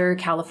the other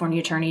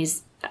California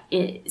attorneys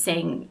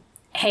saying,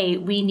 hey,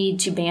 we need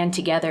to band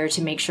together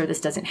to make sure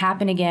this doesn't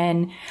happen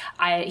again.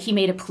 He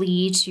made a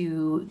plea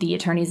to the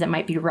attorneys that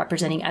might be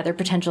representing other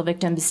potential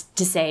victims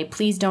to say,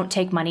 please don't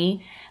take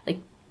money. Like,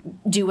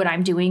 do what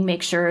I'm doing.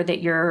 Make sure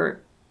that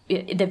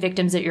the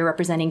victims that you're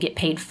representing get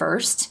paid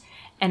first.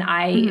 And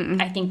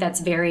I think that's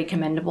very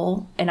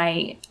commendable. And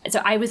I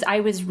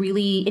was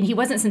really, and he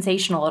wasn't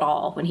sensational at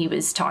all when he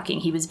was talking.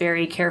 He was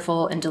very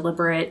careful and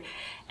deliberate.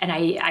 And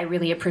I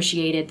really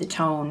appreciated the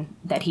tone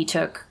that he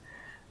took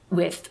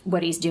with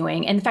what he's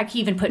doing. And in fact, he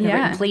even put in the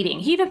written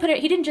pleading. He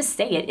didn't just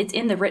say it. It's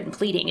in the written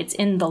pleading. It's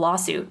in the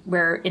lawsuit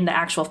in the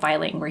actual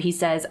filing where he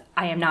says,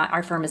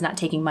 our firm is not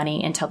taking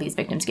money until these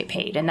victims get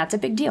paid. And that's a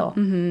big deal.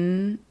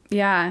 Mm-hmm.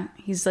 Yeah.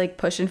 He's like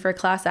pushing for a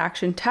class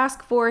action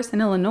task force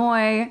in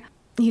Illinois.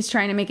 He's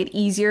trying to make it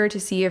easier to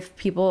see if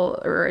people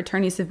or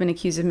attorneys have been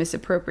accused of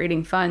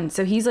misappropriating funds.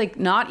 So he's like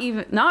not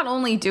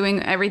only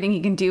doing everything he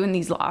can do in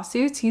these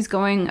lawsuits, he's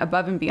going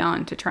above and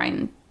beyond to try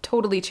and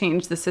totally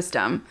change the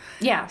system.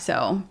 Yeah.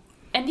 So,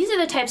 and these are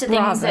the types of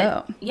things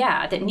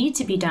that need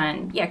to be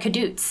done. Yeah,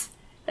 cadoots,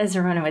 as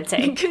Ramona would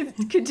say.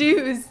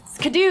 Cadoos.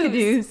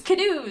 Cadoos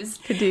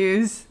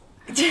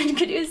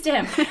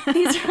to him.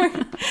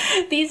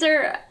 These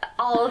are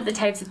all of the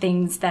types of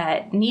things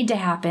that need to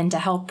happen to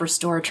help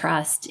restore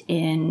trust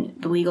in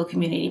the legal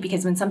community.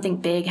 Because when something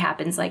big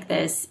happens like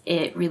this,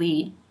 it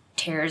really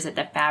tears at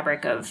the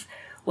fabric of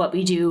what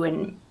we do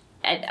and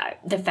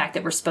the fact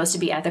that we're supposed to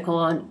be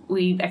ethical.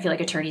 And I feel like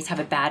attorneys have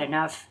a bad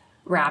enough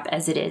rap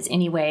as it is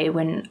anyway,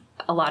 when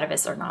a lot of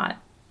us are not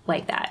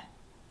like that.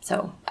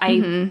 So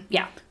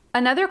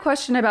Another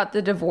question about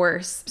the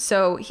divorce.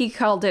 So he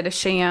called it a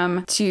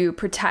sham to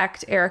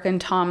protect Erika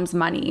and Tom's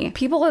money.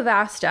 People have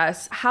asked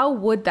us, how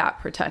would that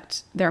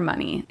protect their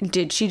money?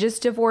 Did she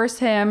just divorce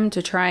him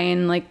to try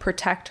and like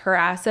protect her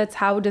assets?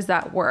 How does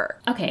that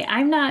work? Okay,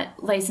 I'm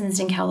not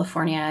licensed in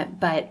California,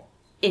 but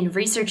in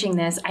researching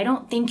this, I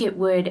don't think it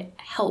would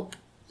help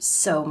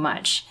so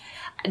much.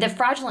 The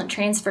fraudulent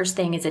transfers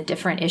thing is a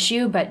different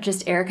issue, but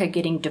just Erika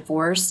getting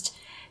divorced,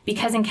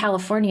 because in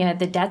California,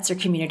 the debts are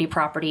community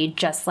property,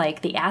 just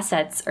like the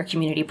assets are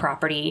community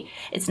property.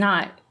 It's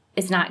not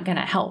going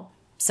to help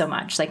so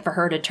much, like for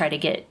her to try to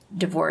get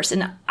divorced.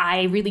 And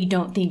I really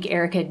don't think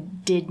Erika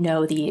did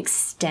know the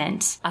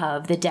extent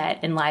of the debt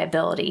and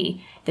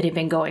liability that had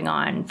been going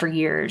on for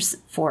years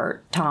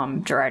for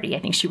Tom Girardi. I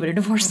think she would have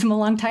divorced him a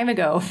long time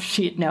ago if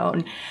she had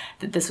known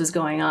that this was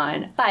going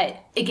on.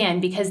 But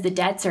again, because the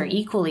debts are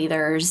equally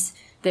theirs,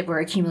 that were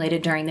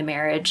accumulated during the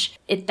marriage,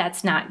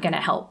 that's not going to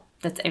help.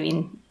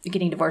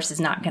 Getting divorced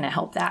is not going to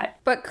help that.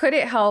 But could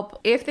it help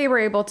if they were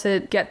able to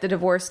get the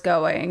divorce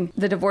going,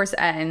 the divorce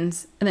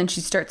ends, and then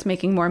she starts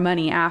making more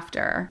money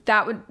after?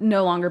 That would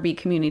no longer be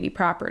community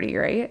property,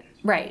 right?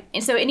 Right.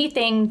 And so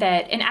anything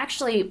that, and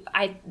actually,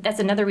 that's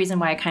another reason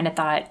why I kind of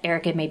thought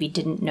Erika maybe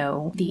didn't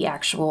know the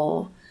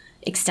actual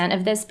extent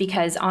of this,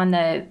 because on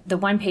the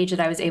one page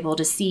that I was able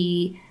to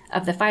see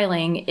of the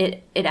filing,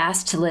 it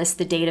asked to list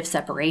the date of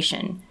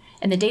separation.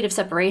 And the date of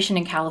separation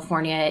in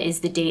California is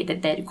the date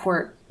that the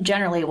court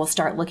generally will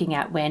start looking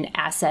at when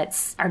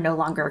assets are no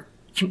longer,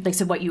 like,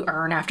 so what you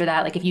earn after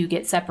that. Like if you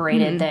get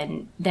separated,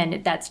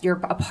 then that's, you're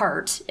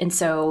apart. And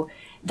so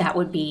that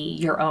would be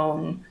your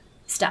own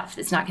stuff.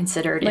 It's not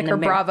considered like in the her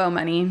Bravo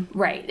money.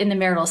 Right, in the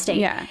marital estate.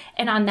 Yeah.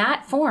 And on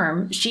that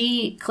form,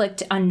 she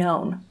clicked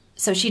unknown.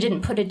 So she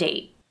didn't put a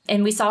date.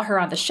 And we saw her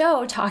on the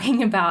show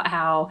talking about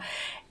how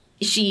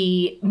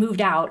she moved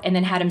out and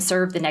then had him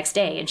served the next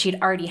day, and she'd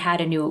already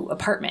had a new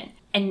apartment.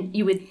 And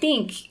you would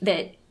think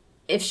that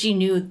if she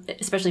knew,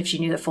 especially if she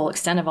knew the full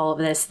extent of all of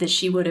this, that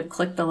she would have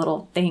clicked the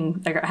little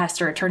thing, like asked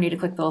her attorney to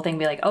click the little thing and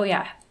be like, oh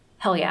yeah,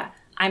 hell yeah,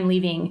 I'm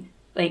leaving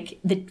like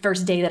the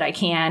first day that I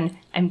can.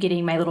 I'm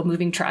getting my little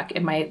moving truck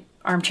and my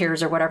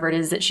armchairs or whatever it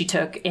is that she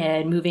took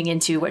and moving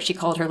into what she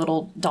called her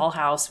little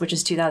dollhouse, which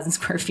is 2,000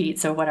 square feet.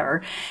 So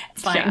whatever.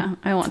 It's fine. Yeah,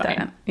 I want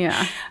that.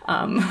 Yeah.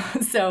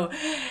 So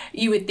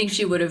you would think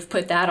she would have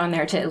put that on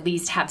there to at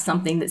least have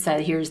something that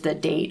said, here's the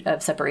date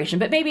of separation.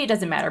 But maybe it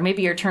doesn't matter.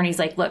 Maybe your attorney's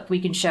like, look, we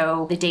can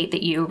show the date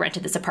that you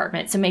rented this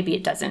apartment. So maybe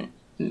it doesn't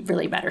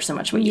really matter so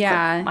much what you click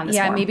on this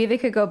form. Maybe they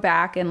could go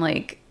back and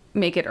like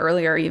make it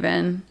earlier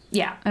even.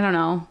 Yeah. I don't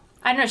know.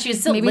 She was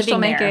still maybe living she'll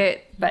make there,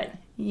 it, but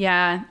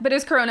yeah, but it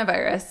was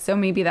coronavirus, so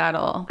maybe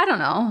that'll, I don't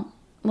know,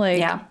 like,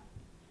 yeah,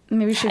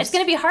 maybe she's. It's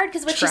going to be hard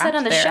because what she said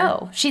on the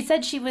show, she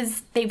said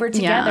they were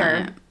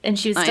together and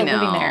she was still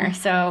living there,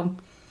 so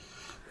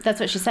that's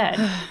what she said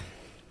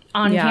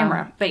on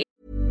camera. But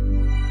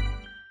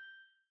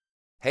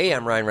Hey,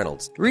 I'm Ryan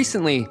Reynolds.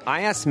 Recently,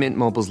 I asked Mint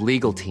Mobile's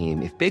legal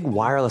team if big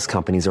wireless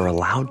companies are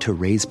allowed to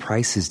raise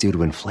prices due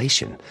to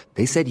inflation.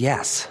 They said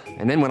yes.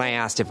 And then when I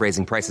asked if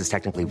raising prices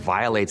technically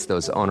violates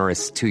those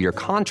onerous two-year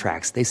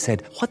contracts, they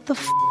said, what the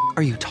f***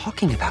 are you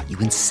talking about, you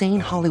insane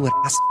Hollywood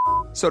ass f-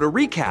 So to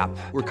recap,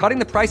 we're cutting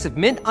the price of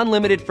Mint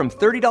Unlimited from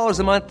 $30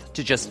 a month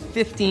to just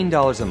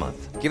 $15 a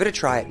month. Give it a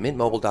try at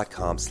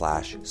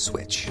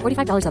mintmobile.com/switch.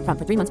 $45 up front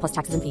for 3 months plus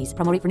taxes and fees.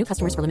 Promo rate for new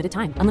customers for limited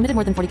time. Unlimited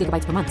more than 40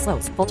 gigabytes per month.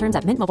 Slows full terms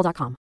at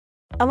mintmobile.com.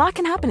 A lot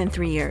can happen in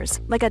 3 years,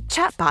 like a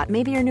chatbot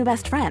may be your new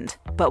best friend.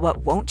 But what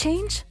won't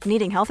change?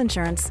 Needing health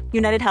insurance.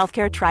 United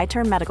Healthcare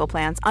Tri-Term Medical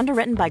Plans,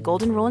 underwritten by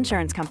Golden Rule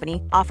Insurance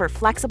Company, offer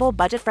flexible,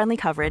 budget-friendly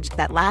coverage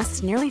that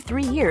lasts nearly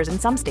 3 years in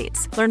some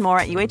states. Learn more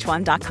at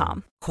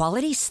uh1.com.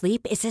 Quality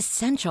sleep is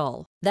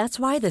essential. That's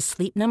why the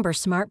Sleep Number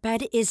Smart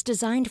Bed is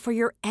designed for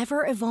your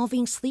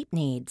ever-evolving sleep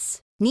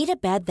needs. Need a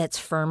bed that's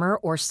firmer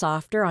or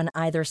softer on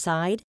either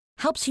side?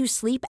 Helps you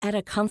sleep at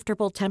a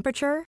comfortable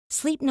temperature?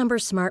 Sleep Number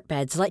Smart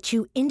Beds let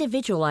you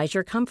individualize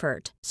your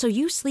comfort, so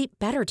you sleep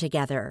better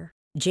together.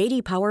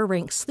 J.D. Power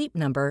ranks Sleep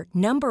Number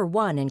number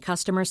 1 in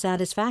customer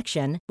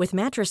satisfaction with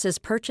mattresses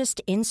purchased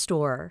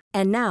in-store.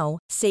 And now,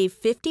 save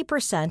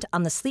 50%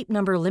 on the Sleep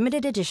Number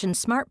Limited Edition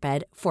Smart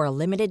Bed for a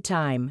limited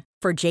time.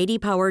 For J.D.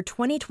 Power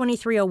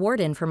 2023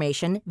 award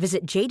information,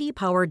 visit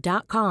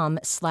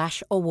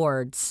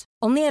jdpower.com/awards.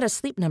 Only at a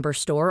Sleep Number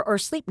store or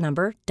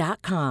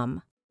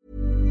sleepnumber.com.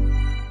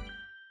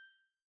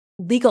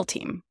 Legal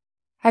team.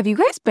 Have you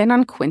guys been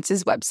on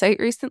Quince's website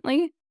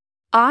recently?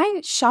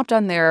 I shopped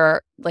on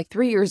there like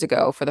 3 years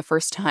ago for the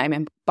first time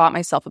and bought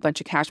myself a bunch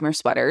of cashmere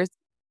sweaters.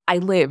 I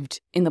lived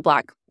in the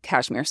black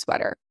cashmere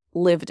sweater,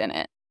 lived in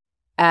it.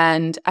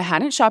 And I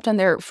hadn't shopped on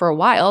there for a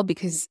while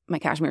because my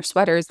cashmere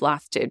sweaters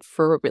lasted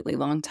for a really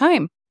long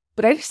time.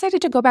 But I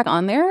decided to go back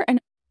on there and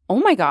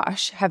oh my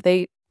gosh, have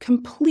they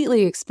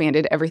completely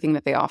expanded everything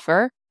that they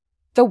offer.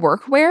 The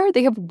workwear,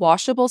 they have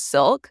washable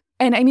silk.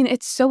 And I mean,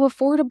 it's so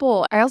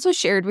affordable. I also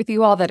shared with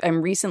you all that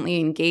I'm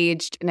recently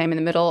engaged and I'm in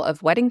the middle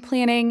of wedding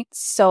planning.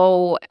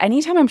 So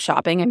anytime I'm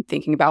shopping, I'm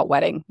thinking about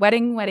wedding.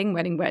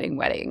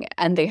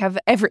 And they have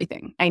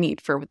everything I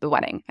need for the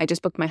wedding. I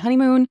just booked my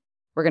honeymoon.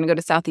 We're going to go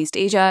to Southeast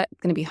Asia.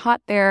 It's going to be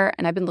hot there.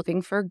 And I've been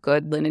looking for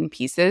good linen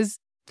pieces.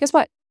 Guess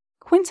what?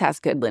 Quince has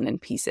good linen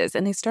pieces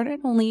and they start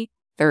at only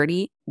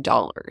 $30.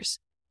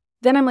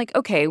 Then I'm like,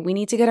 okay, we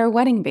need to get our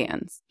wedding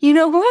bands. You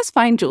know who has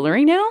fine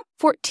jewelry now?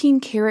 14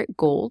 karat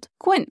gold,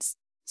 Quince.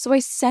 So I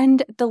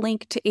send the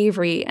link to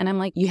Avery and I'm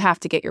like, you have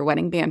to get your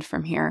wedding band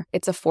from here.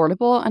 It's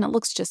affordable and it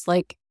looks just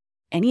like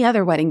any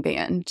other wedding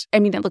band. I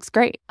mean, it looks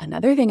great.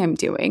 Another thing I'm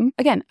doing,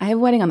 again, I have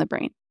a wedding on the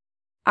brain.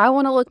 I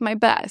want to look my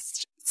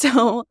best.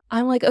 So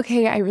I'm like,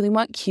 okay, I really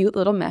want cute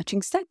little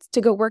matching sets to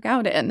go work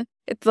out in.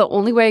 It's the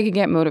only way I can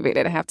get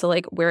motivated. I have to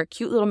like wear a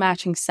cute little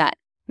matching set.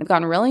 I've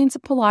gotten really into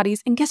Pilates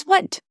and guess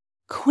what?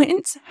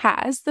 Quince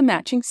has the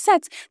matching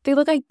sets. They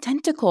look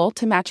identical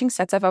to matching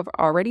sets I've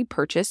already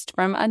purchased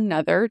from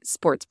another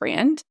sports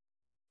brand.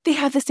 They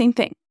have the same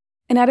thing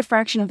and at a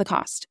fraction of the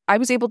cost. I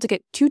was able to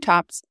get 2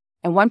 tops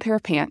and one pair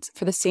of pants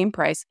for the same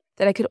price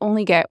that I could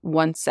only get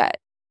one set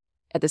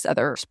at this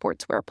other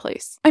sportswear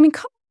place. I mean,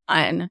 come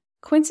on.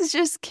 Quince is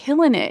just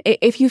killing it.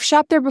 If you've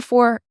shopped there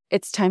before,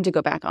 it's time to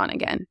go back on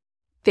again.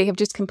 They have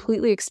just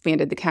completely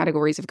expanded the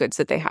categories of goods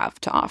that they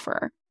have to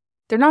offer.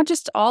 They're not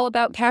just all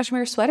about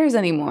cashmere sweaters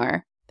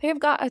anymore. They have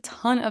got a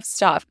ton of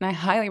stuff, and I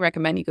highly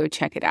recommend you go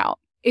check it out.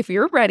 If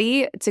you're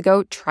ready to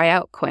go try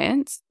out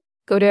Quince,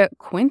 go to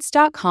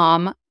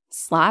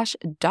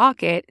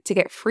quince.com/docket to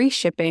get free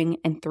shipping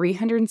and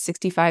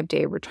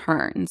 365-day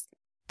returns.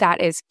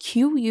 That is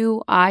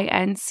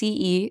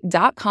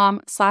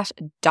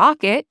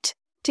QUINCE.com/docket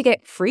to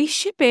get free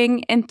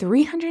shipping and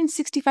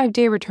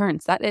 365-day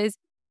returns. That is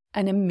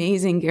an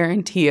amazing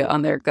guarantee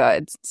on their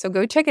goods. So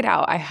go check it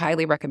out. I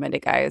highly recommend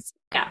it, guys.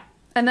 Yeah.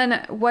 And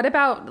then what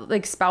about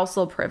like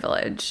spousal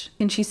privilege?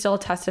 Can she still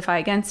testify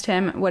against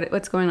him?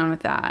 What's going on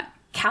with that?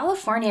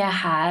 California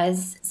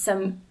has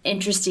some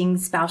interesting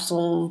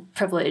spousal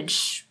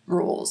privilege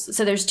rules.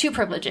 So there's two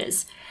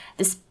privileges.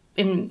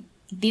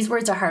 These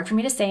words are hard for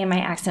me to say and my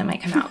accent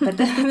might come out, but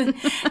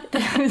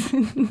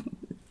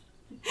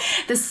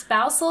the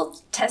spousal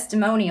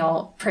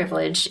testimonial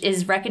privilege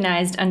is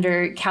recognized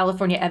under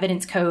California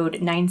Evidence Code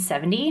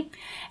 970.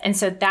 And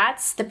so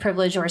that's the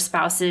privilege where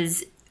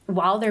spouses,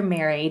 while they're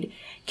married,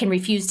 can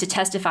refuse to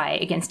testify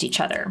against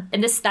each other.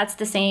 And that's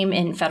the same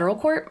in federal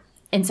court.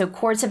 And so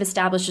courts have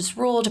established this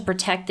rule to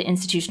protect the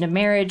institution of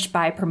marriage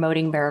by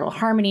promoting marital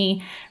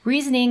harmony,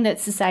 reasoning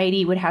that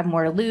society would have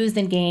more to lose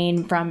than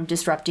gain from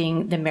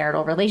disrupting the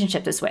marital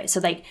relationship this way. So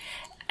like,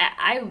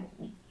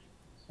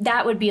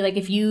 that would be like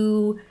if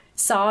you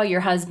saw your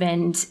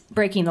husband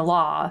breaking the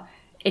law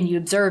and you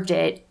observed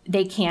it,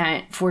 they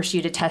can't force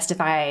you to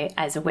testify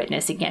as a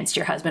witness against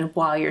your husband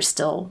while you're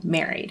still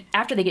married.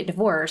 After they get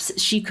divorced,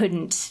 she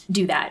couldn't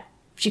do that.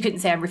 She couldn't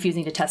say, I'm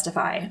refusing to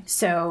testify.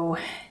 So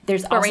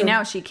there's also... But right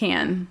now she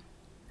can.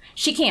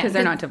 She can't. Because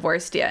they're not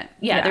divorced yet.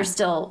 Yeah, they're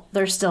still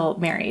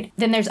married.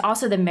 Then there's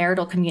also the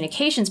marital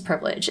communications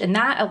privilege, and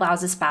that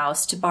allows a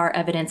spouse to bar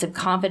evidence of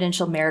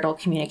confidential marital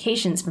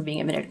communications from being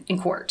admitted in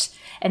court.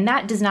 And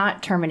that does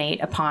not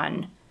terminate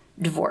upon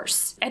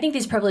divorce. I think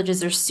these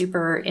privileges are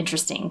super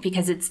interesting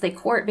because it's the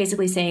court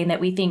basically saying that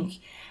we think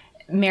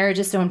marriage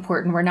is so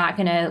important. We're not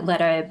going to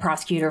let a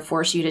prosecutor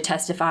force you to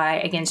testify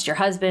against your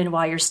husband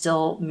while you're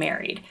still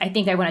married. I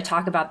think I want to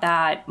talk about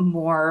that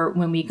more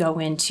when we go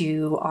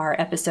into our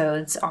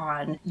episodes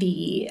on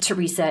the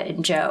Teresa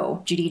and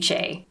Joe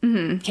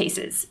Giudice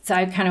cases. So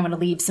I kind of want to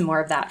leave some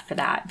more of that for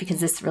that because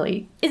this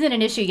really isn't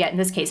an issue yet in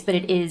this case, but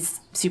it is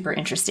super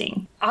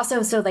interesting.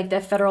 Also, so like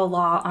the federal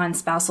law on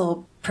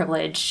spousal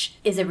privilege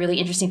is a really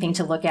interesting thing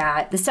to look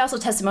at. The spousal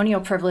testimonial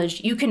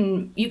privilege, you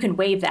can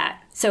waive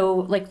that. So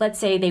like, let's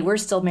say they were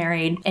still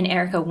married and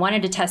Erika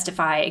wanted to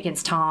testify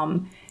against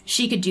Tom.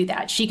 She could do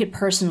that. She could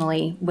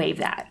personally waive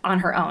that on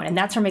her own. And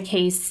that's from a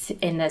case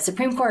in the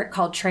Supreme Court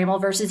called Trammell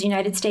versus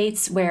United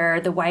States, where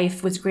the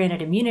wife was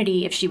granted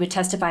immunity if she would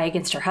testify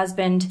against her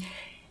husband.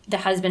 The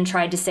husband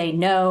tried to say,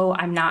 no,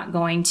 I'm not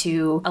going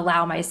to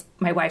allow my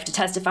wife to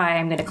testify.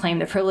 I'm going to claim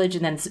the privilege.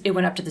 And then it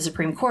went up to the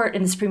Supreme Court,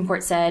 and the Supreme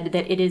Court said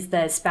that it is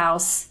the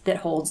spouse that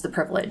holds the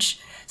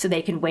privilege, so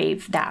they can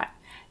waive that.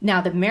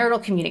 Now, the marital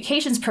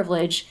communications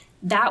privilege,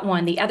 that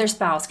one, the other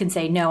spouse can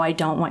say, no, I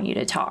don't want you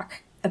to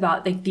talk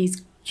about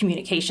these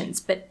communications.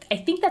 But I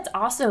think that's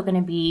also going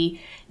to be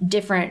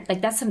different.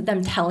 Like, that's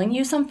them telling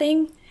you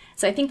something.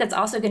 So I think that's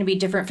also going to be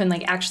different from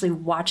like actually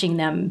watching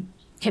them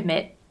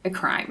commit a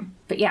crime.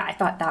 But yeah, I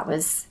thought that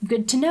was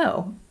good to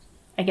know,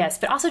 I guess.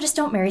 But also just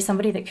don't marry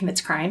somebody that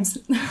commits crimes.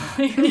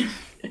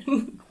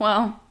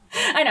 Well,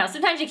 I know.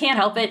 Sometimes you can't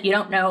help it. You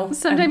don't know.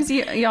 Sometimes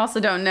you also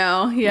don't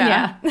know.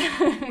 Yeah.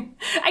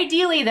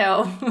 Ideally,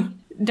 though,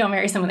 don't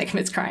marry someone that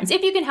commits crimes.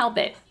 If you can help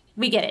it.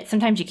 We get it.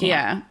 Sometimes you can't.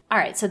 Yeah. All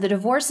right. So the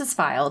divorce is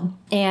filed.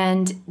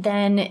 And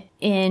then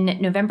in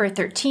November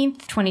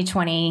 13th,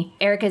 2020,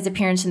 Erika's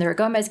appearance in the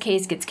Gomez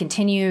case gets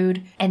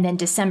continued. And then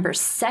December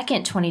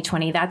 2nd,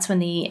 2020, that's when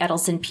the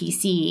Edelson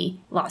PC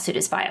lawsuit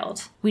is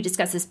filed. We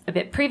discussed this a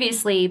bit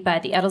previously,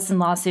 but the Edelson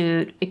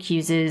lawsuit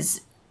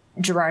accuses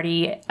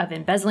Girardi of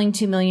embezzling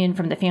 $2 million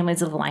from the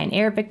families of the Lion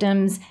Air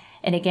victims.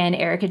 And again,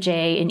 Erika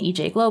J and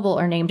EJ Global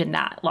are named in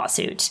that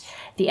lawsuit.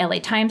 The LA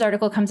Times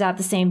article comes out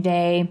the same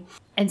day.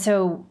 And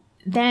so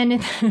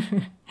then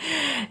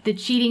the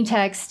cheating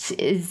text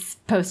is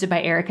posted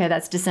by Erika.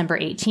 That's December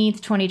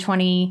 18th,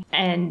 2020.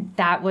 And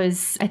that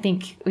was, I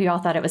think we all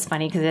thought it was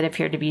funny because it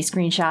appeared to be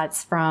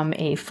screenshots from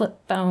a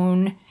flip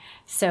phone.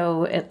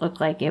 So it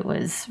looked like it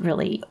was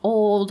really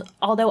old.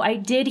 Although I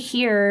did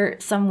hear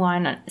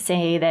someone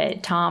say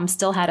that Tom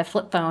still had a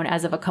flip phone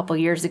as of a couple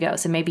years ago.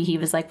 So maybe he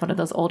was like one of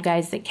those old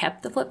guys that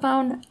kept the flip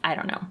phone. I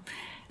don't know.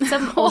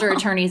 Some older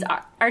attorneys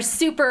are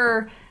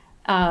super...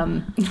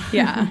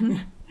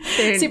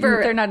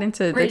 They're not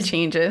into the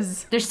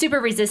changes. They're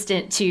super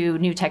resistant to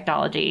new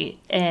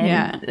technology.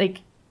 And like,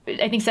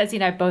 I think Ceci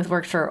and I both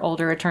worked for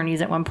older attorneys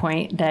at one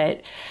point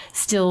that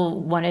still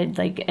wanted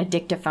like a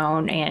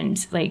dictaphone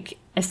and like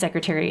a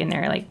secretary in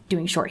there, like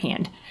doing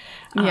shorthand.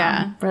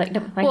 Yeah. We're like,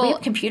 no, we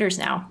have computers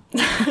now.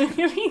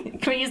 Can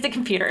we use the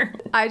computer?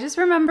 I just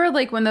remember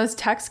like when those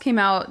texts came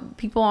out,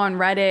 people on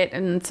Reddit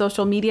and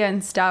social media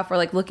and stuff were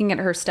like looking at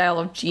her style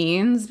of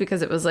jeans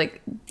because it was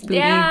like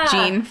booty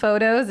jean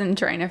photos and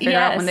trying to figure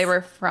out when they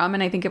were from.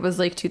 And I think it was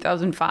like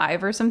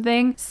 2005 or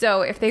something.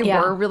 So if they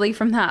were really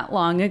from that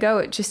long ago,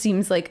 it just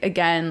seems like,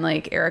 again,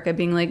 like Erika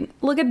being like,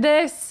 look at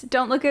this.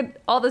 Don't look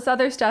at all this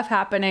other stuff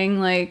happening.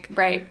 Like,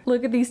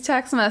 look at these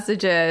text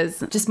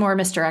messages. Just more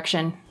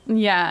misdirection.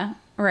 Yeah.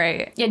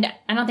 Right. Yeah. No,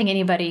 I don't think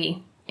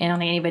anybody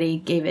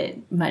gave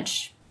it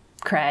much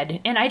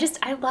cred. And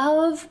I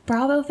love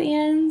Bravo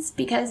fans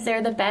because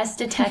they're the best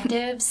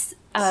detectives.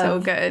 So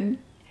good.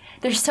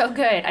 They're so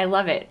good. I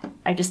love it.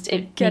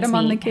 It get them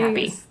on the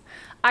case.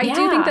 Happy. I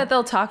do think that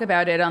they'll talk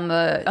about it on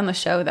the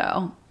show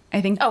though. I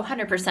think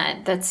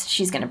 100%.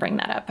 She's going to bring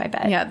that up, I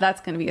bet. Yeah,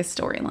 that's going to be a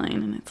storyline.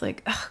 And it's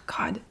like, oh,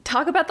 God,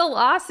 talk about the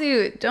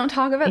lawsuit. Don't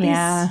talk about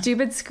these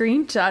stupid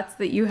screenshots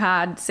that you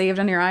had saved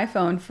on your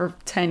iPhone for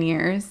 10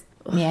 years.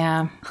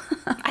 Yeah.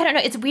 I don't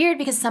know. It's weird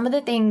because some of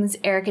the things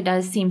Erika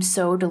does seem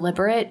so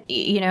deliberate,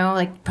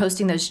 like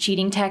posting those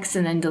cheating texts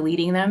and then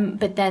deleting them.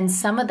 But then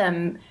some of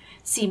them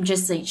seem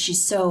just like she's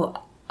so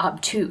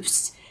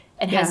obtuse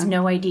and has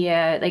no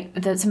idea, like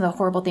some of the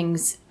horrible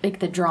things, like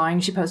the drawing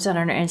she posted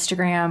on her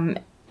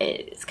Instagram.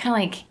 It's kind of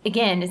like,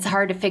 again, it's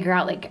hard to figure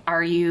out, like,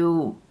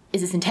 is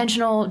this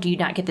intentional? Do you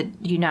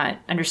not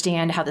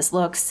understand how this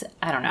looks?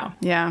 I don't know.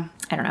 Yeah.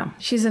 I don't know.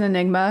 She's an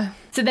enigma.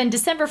 So then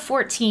December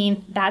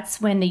 14th, that's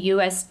when the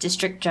U.S.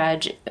 District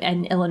Judge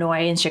in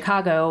Illinois in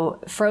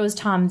Chicago froze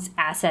Tom's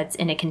assets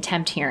in a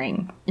contempt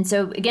hearing. And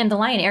so, again, the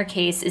Lion Air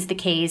case is the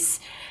case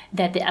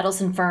that the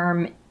Edelson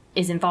firm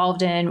is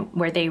involved in,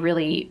 where they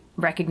really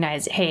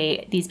recognize,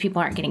 hey, these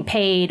people aren't getting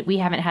paid. We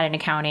haven't had an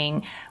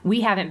accounting. We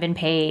haven't been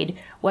paid.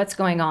 What's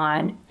going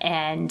on?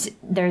 And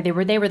they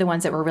were the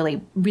ones that were really,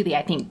 really,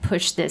 I think,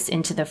 pushed this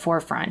into the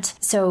forefront.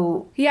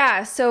 So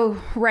yeah, so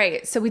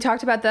we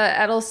talked about the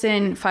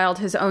Edelson filed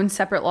his own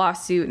separate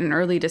lawsuit in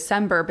early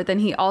December, but then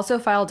he also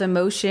filed a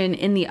motion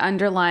in the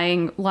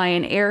underlying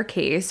Lion Air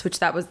case, which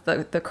that was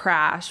the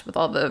crash with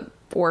all the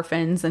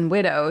orphans and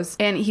widows.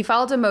 And he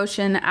filed a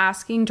motion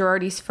asking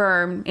Girardi's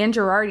firm and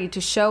Girardi to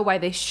show why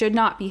they should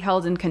not be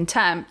held in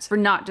contempt for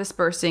not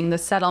dispersing the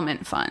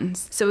settlement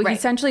funds. So he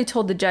essentially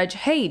told the judge,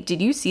 hey, did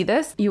you see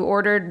this? You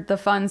ordered the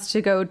funds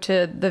to go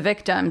to the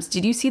victims.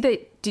 Did you see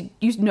that? Did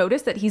you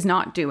notice that he's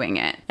not doing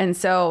it? And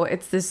so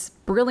it's this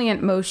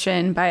brilliant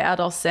motion by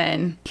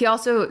Edelson. He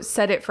also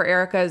said it for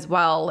Erika as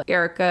well.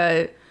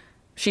 Erika,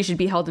 she should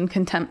be held in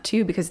contempt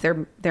too because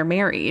they're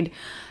married.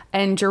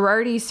 And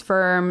Girardi's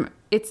firm,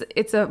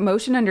 it's a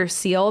motion under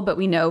seal, but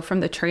we know from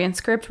the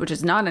transcript, which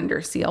is not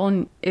under seal,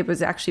 and it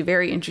was actually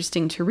very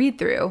interesting to read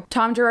through.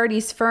 Tom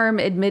Girardi's firm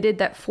admitted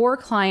that 4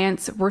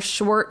 clients were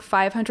short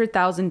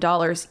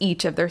 $500,000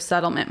 each of their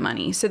settlement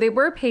money. So they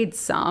were paid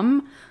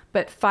some,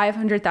 but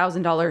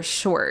 $500,000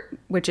 short,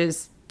 which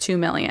is $2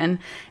 million.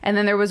 And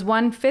then there was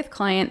one 5th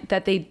client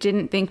that they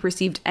didn't think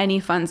received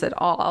any funds at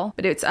all,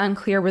 but it's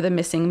unclear where the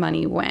missing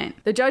money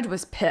went. The judge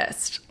was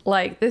pissed.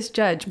 Like, this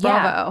judge,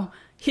 bravo.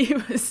 He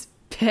was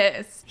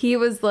pissed. He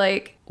was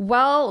like,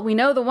 well, we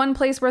know the one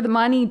place where the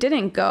money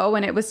didn't go,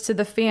 and it was to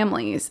the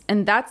families.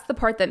 And that's the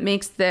part that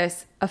makes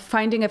this a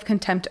finding of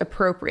contempt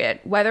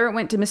appropriate. Whether it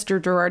went to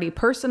Mr. Girardi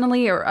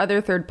personally or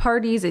other third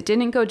parties, it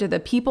didn't go to the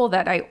people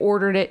that I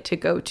ordered it to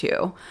go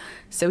to.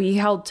 So he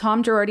held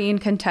Tom Girardi in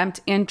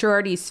contempt and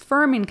Girardi's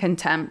firm in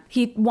contempt.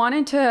 He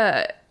wanted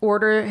to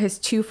order his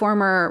 2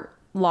 former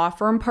law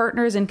firm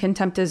partners in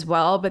contempt as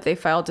well, but they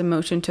filed a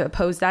motion to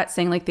oppose that,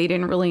 saying like they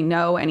didn't really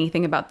know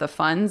anything about the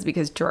funds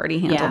because Girardi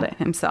handled it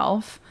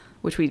himself,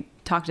 which we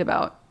talked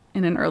about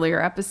in an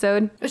earlier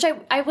episode. Which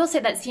I will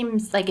say that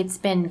seems like it's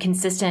been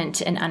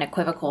consistent and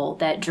unequivocal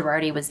that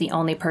Girardi was the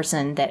only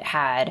person that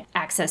had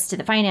access to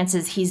the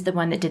finances. He's the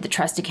one that did the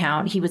trust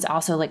account. He was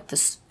also like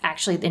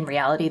actually in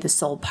reality, the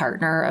sole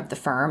partner of the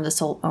firm, the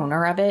sole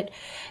owner of it.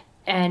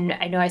 And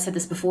I know I said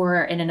this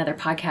before in another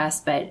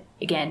podcast, but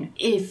again,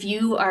 if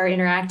you are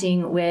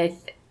interacting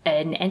with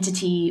an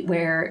entity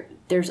where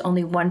there's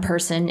only one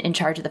person in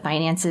charge of the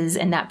finances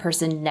and that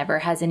person never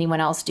has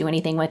anyone else do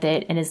anything with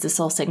it and is the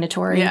sole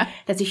signatory,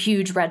 that's a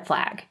huge red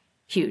flag.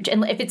 Huge.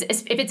 And if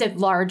it's a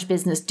large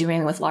business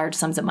doing with large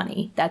sums of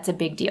money, that's a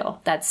big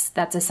deal. That's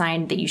a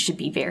sign that you should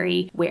be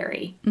very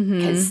wary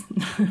because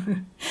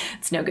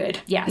it's no good.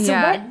 Yeah.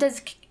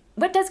 So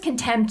what does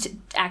contempt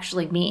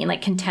actually mean?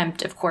 Like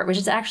contempt of court, which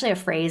is actually a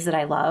phrase that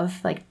I love,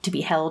 like to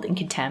be held in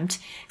contempt.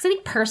 Because I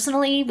think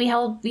personally, we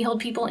hold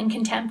people in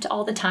contempt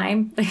all the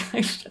time.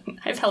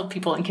 I've held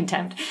people in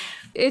contempt.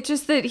 It's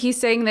just that he's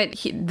saying that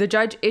the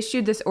judge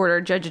issued this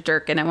order, Judge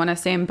Dirk, and I want to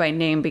say him by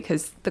name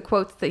because the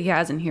quotes that he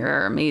has in here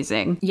are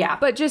amazing. Yeah.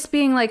 But just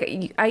being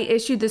like, I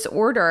issued this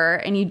order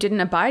and you didn't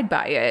abide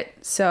by it,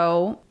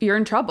 so you're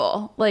in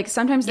trouble. Like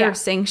sometimes there are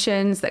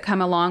sanctions that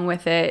come along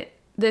with it.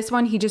 This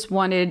one, he just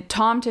wanted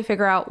Tom to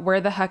figure out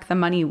where the heck the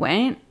money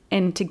went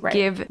and to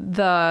give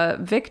the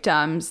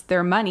victims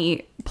their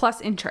money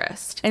plus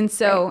interest. And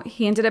so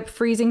he ended up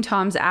freezing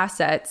Tom's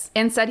assets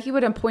and said he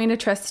would appoint a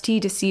trustee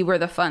to see where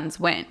the funds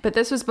went. But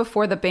this was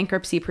before the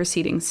bankruptcy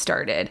proceedings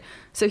started.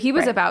 So he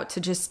was about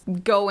to just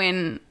go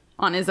in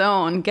on his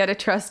own, get a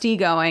trustee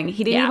going.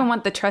 He didn't even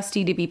want the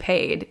trustee to be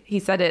paid. He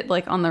said it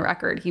like on the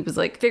record. He was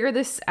like, figure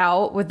this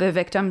out with the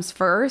victims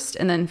first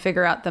and then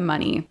figure out the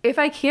money. If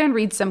I can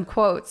read some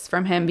quotes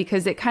from him,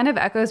 because it kind of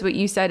echoes what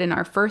you said in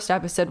our first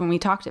episode when we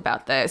talked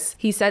about this.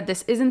 He said,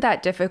 "This isn't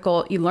that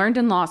difficult. You learned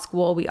in law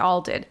school. We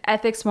all did.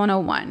 Ethics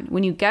 101.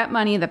 When you get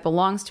money that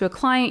belongs to a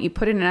client, you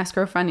put it in an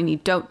escrow fund and you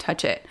don't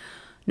touch it.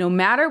 No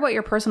matter what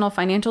your personal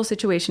financial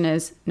situation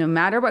is, no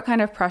matter what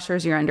kind of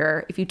pressures you're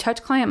under, if you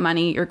touch client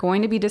money, you're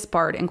going to be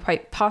disbarred and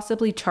quite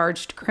possibly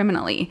charged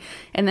criminally."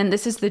 And then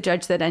this is the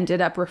judge that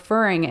ended up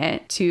referring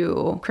it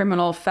to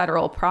criminal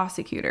federal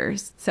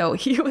prosecutors. So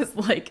he was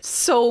like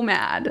so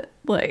mad.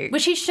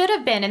 Which he should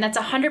have been, and that's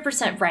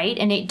 100% right.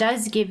 And it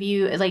does give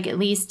you, like, at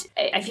least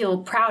I feel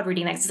proud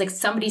reading that. It's like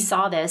somebody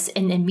saw this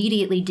and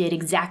immediately did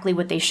exactly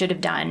what they should have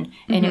done.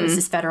 And it was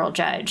this federal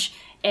judge.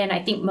 And I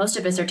think most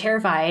of us are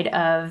terrified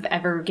of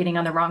ever getting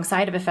on the wrong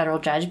side of a federal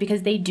judge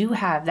because they do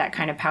have that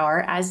kind of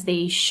power, as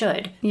they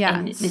should. Yeah,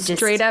 and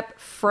straight up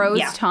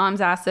froze Tom's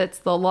assets,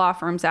 the law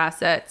firm's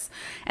assets.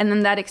 And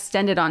then that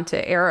extended onto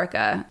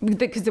Erika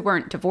because they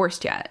weren't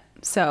divorced yet.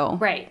 So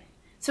right.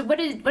 So what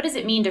does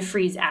it mean to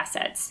freeze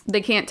assets?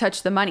 They can't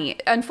touch the money.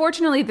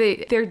 Unfortunately,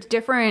 there's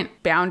different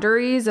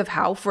boundaries of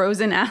how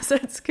frozen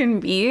assets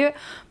can be.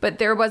 But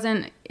there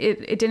wasn't,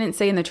 it didn't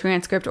say in the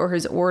transcript or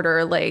his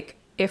order, like,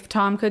 if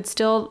Tom could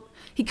still,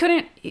 he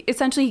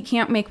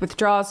can't make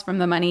withdrawals from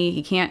the money.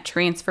 He can't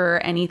transfer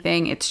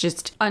anything. It's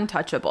just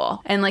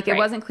untouchable. And like, it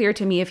wasn't clear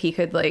to me if he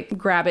could like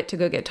grab it to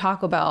go get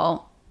Taco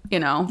Bell,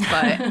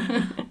 but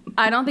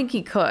I don't think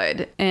he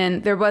could.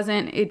 And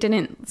it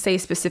didn't say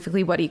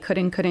specifically what he could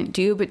and couldn't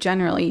do, but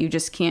generally you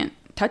just can't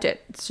touch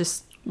it. It's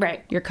just,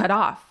 you're cut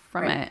off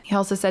from it. He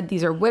also said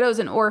these are widows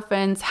and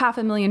orphans.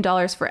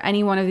 $500,000 for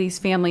any one of these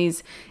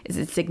families is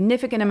a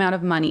significant amount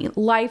of money,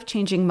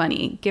 life-changing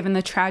money, given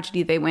the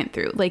tragedy they went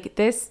through. Like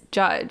this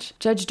Judge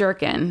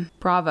Durkin,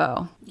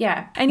 bravo.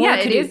 Yeah. And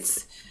it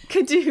is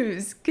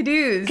Caduce.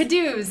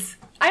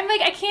 I'm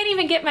like, I can't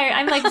even get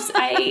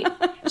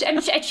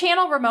I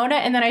channel Ramona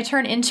and then I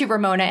turn into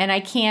Ramona and I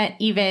can't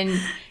even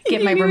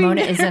get my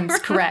Ramona-isms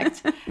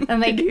correct.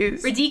 I'm like,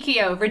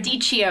 radicchio,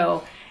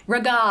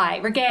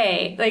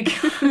 reggae, like.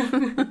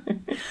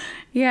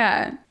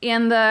 Yeah.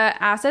 And the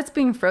assets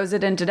being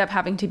frozen ended up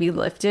having to be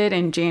lifted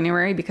in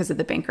January because of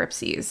the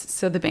bankruptcies.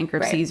 So the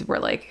bankruptcies were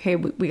like, hey,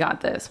 we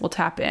got this. We'll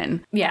tap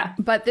in. Yeah.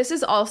 But this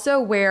is also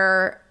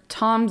where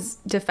Tom's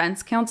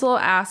defense counsel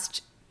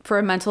asked for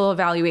a mental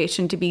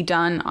evaluation to be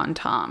done on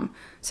Tom.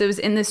 So it was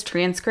in this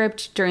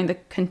transcript during the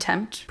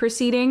contempt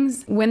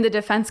proceedings when the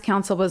defense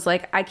counsel was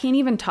like, I can't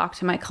even talk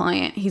to my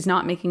client. He's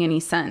not making any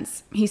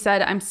sense. He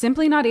said, I'm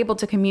simply not able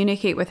to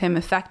communicate with him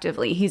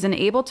effectively. He's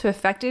unable to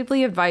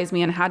effectively advise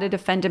me on how to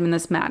defend him in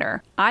this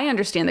matter. I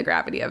understand the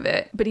gravity of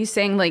it, but he's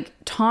saying like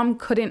Tom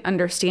couldn't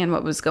understand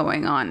what was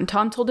going on.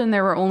 Tom told him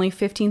there were only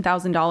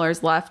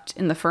 $15,000 left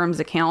in the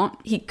firm's account.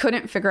 He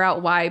couldn't figure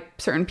out why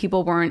certain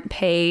people weren't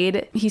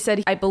paid. He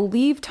said, I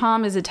believe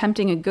Tom is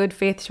attempting in good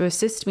faith to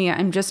assist me.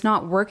 I'm just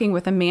not working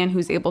with a man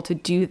who's able to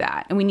do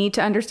that. And we need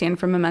to understand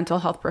from a mental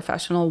health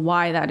professional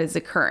why that is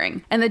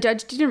occurring. And the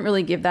judge didn't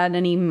really give that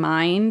any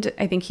mind.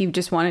 I think he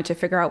just wanted to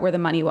figure out where the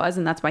money was.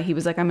 And that's why he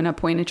was like, I'm going to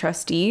appoint a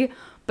trustee.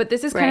 But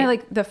this is kind of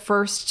like the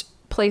first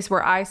place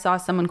where I saw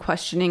someone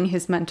questioning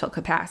his mental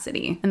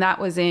capacity. And that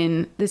was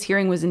this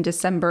hearing was in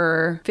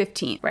December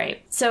 15th.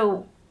 Right.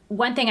 So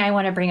one thing I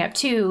want to bring up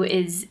too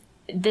is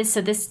this.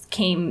 So this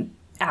came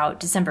out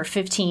December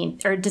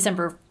 15th or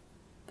December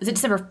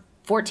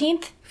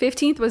 14th?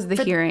 15th was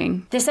the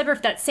hearing. December,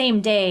 that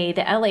same day,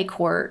 the LA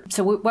court.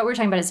 So what we're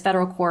talking about is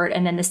federal court.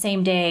 And then the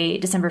same day,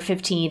 December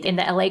 15th, in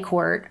the LA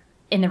court,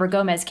 in the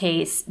Regomez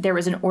case, there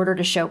was an order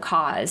to show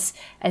cause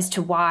as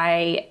to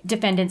why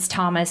defendants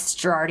Thomas,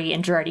 Girardi,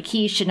 and Girardi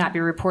Keys should not be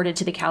reported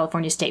to the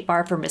California State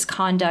Bar for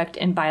misconduct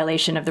in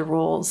violation of the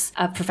rules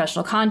of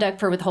professional conduct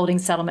for withholding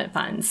settlement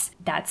funds.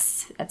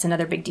 That's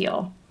another big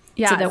deal.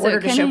 Yeah, so the order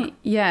to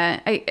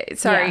show.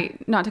 Sorry,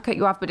 not to cut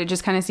you off, but it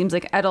just kind of seems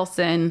like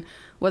Edelson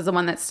was the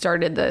one that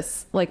started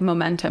this like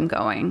momentum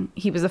going.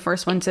 He was the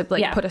first one to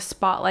put a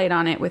spotlight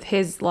on it with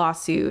his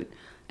lawsuit,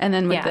 and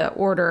then with the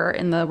order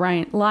in the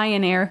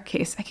Lion Air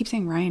case. I keep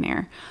saying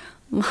Ryanair.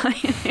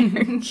 Lion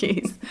Air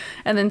case,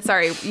 and then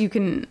sorry, you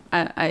can.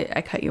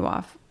 I cut you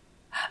off.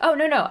 Oh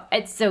no!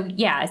 So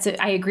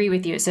I agree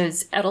with you. So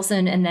it's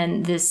Edelson, and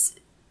then this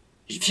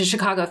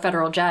Chicago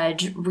federal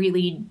judge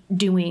really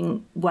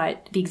doing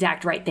what the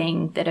exact right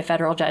thing that a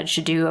federal judge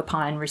should do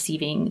upon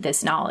receiving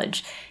this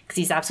knowledge. Because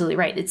he's absolutely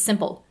right. It's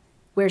simple.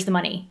 Where's the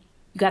money?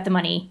 You got the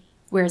money.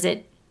 Where is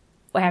it?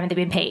 Why haven't they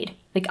been paid?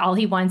 Like all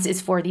he wants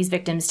is for these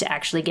victims to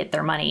actually get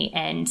their money.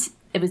 And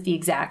it was the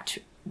exact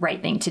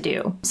right thing to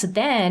do. So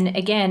then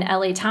again,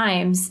 LA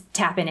Times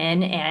tapping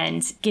in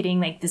and getting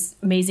like this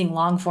amazing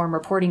long form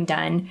reporting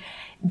done.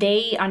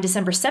 They, on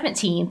December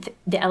 17th,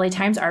 the LA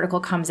Times article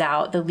comes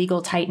out, The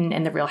Legal Titan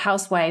and the Real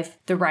Housewife,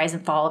 The Rise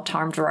and Fall of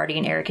Tom Girardi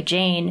and Erika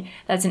Jayne.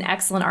 That's an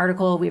excellent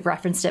article. We've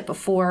referenced it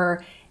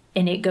before,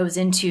 and it goes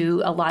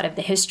into a lot of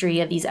the history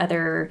of these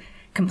other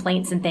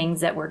complaints and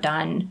things that were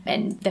done,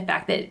 and the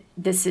fact that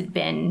this had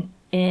been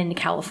in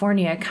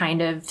California,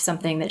 kind of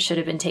something that should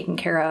have been taken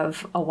care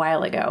of a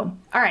while ago.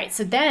 All right,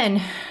 so then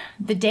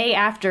the day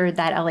after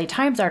that LA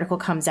Times article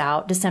comes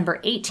out, December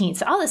 18th,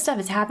 so all this stuff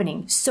is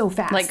happening so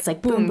fast. Like, it's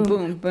like boom, boom,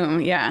 boom,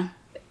 boom, yeah.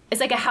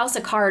 It's like a house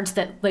of cards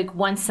that, like,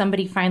 once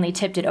somebody finally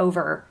tipped it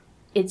over,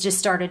 it just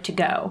started to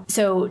go.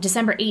 So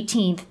December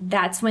 18th,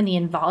 that's when the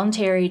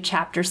involuntary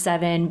Chapter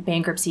 7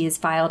 bankruptcy is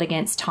filed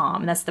against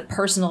Tom. That's the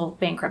personal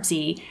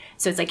bankruptcy.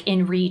 So it's like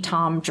in re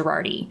Tom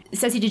Girardi.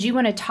 Ceci, did you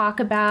want to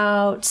talk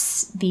about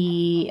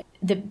the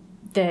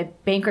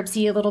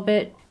bankruptcy a little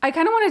bit? I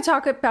kind of want to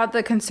talk about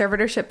the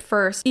conservatorship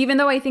first, even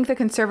though I think the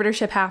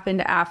conservatorship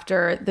happened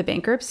after the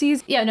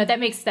bankruptcies. Yeah, no, that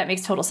makes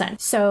total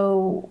sense.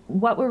 So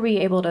what were we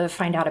able to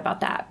find out about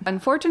that?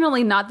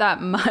 Unfortunately, not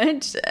that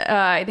much.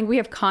 I think we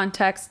have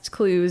context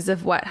clues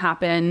of what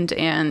happened,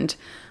 and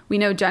we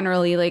know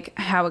generally like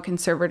how a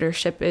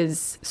conservatorship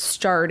is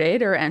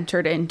started or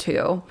entered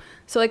into.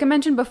 So like I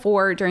mentioned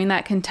before, during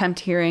that contempt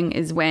hearing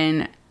is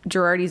when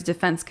Girardi's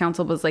defense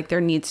counsel was like,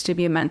 there needs to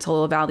be a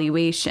mental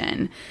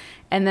evaluation.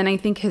 And then I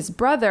think his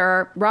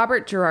brother,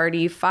 Robert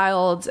Girardi,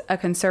 filed a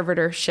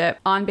conservatorship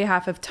on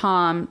behalf of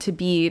Tom to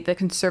be the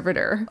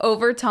conservator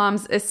over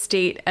Tom's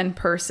estate and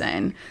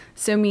person.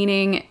 So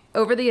meaning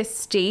over the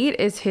estate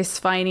is his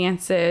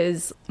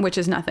finances, which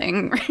is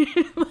nothing.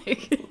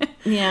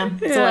 Yeah,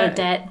 it's a lot of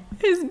debt.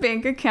 His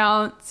bank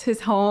accounts, his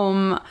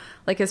home,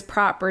 like his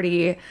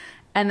property.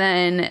 And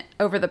then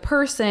over the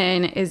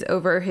person is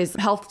over his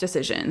health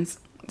decisions.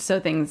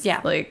 So things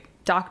like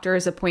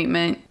doctor's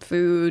appointment,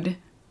 food.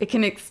 It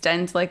can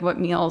extend like what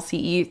meals he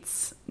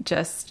eats,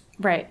 just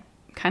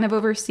kind of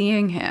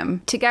overseeing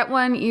him. To get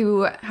one,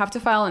 you have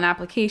to file an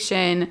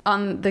application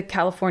on the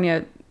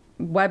California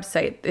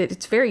website.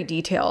 It's very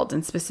detailed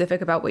and specific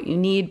about what you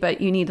need,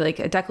 but you need like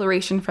a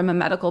declaration from a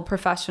medical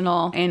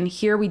professional. And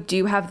here we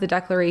do have the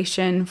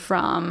declaration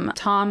from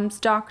Tom's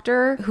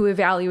doctor who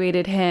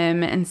evaluated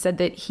him and said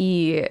that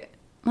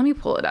let me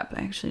pull it up.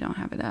 I actually don't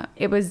have it up.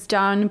 It was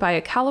done by a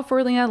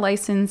California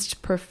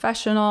licensed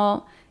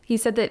professional. He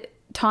said that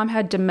Tom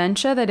had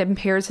dementia that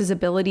impairs his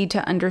ability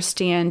to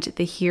understand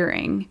the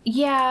hearing.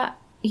 Yeah,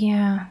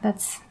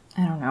 that's,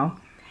 I don't know.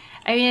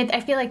 I mean,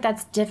 I feel like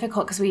that's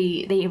difficult because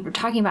they were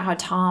talking about how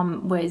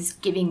Tom was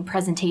giving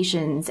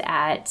presentations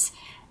at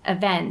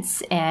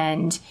events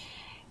and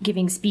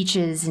giving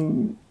speeches,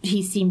 and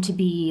he seemed to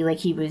be like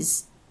he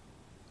was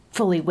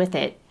fully with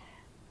it.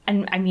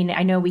 And I mean,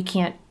 I know we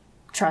can't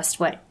trust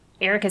what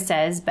Erika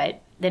says,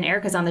 but then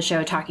Erika's on the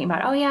show talking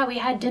about, oh yeah, we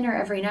had dinner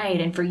every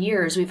night, and for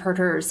years we've heard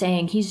her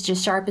saying he's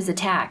just sharp as a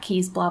tack,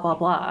 he's blah blah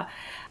blah.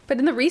 But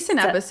in the recent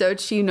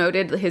episode, she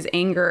noted his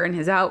anger and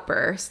his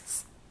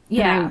outbursts.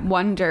 Yeah, and I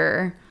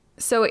wonder.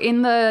 So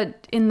in the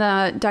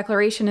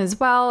declaration as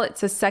well, it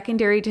says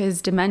secondary to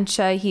his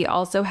dementia, he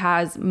also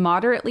has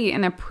moderately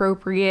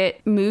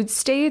inappropriate mood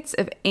states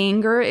of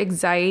anger,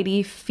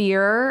 anxiety,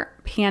 fear,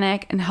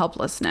 panic, and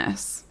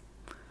helplessness.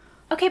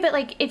 Okay, but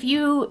like if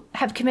you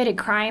have committed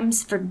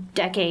crimes for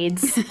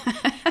decades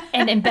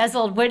and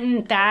embezzled,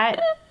 wouldn't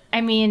that,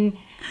 I mean,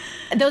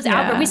 those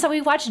outbursts,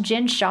 we watched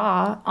Jen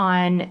Shaw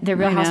on The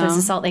Real Housewives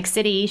of Salt Lake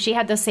City. She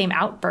had those same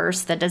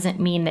outbursts. That doesn't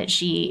mean that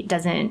she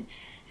doesn't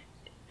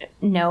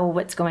know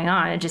what's going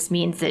on. It just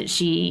means that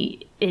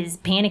she is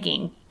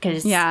panicking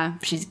because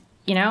she's,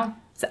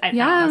 So I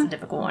know, that's a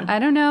difficult one. I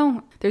don't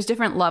know. There's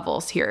different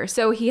levels here.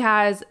 So he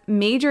has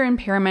major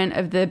impairment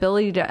of the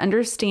ability to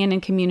understand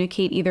and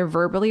communicate either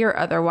verbally or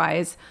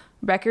otherwise,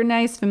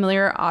 recognize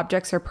familiar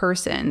objects or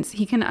persons.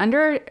 He can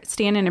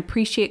understand and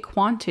appreciate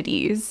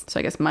quantities, so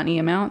I guess money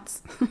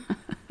amounts.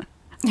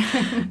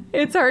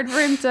 It's hard for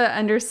him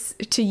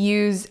to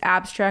use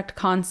abstract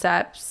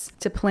concepts,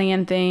 to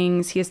plan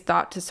things. He has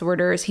thought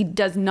disorders. He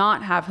does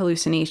not have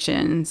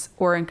hallucinations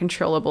or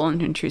uncontrollable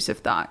and intrusive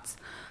thoughts.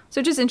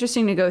 So just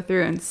interesting to go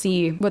through and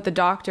see what the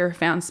doctor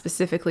found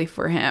specifically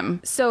for him.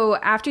 So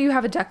after you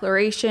have a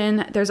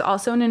declaration, there's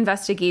also an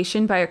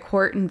investigation by a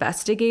court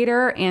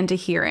investigator and a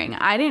hearing.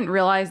 I didn't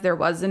realize there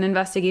was an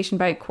investigation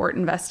by a court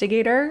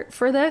investigator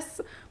for this.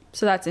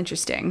 So that's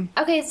interesting.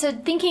 Okay, so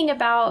thinking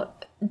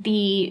about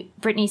the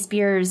Britney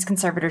Spears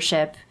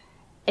conservatorship,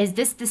 is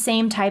this the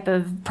same type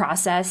of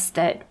process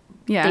that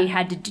they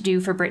had to do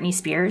for Britney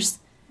Spears?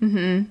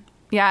 Mm-hmm.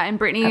 Yeah, and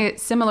Britney,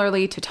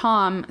 similarly to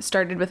Tom,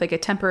 started with like a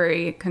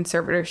temporary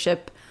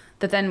conservatorship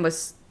that then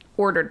was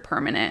ordered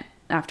permanent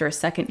after a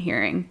second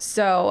hearing.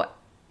 So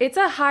it's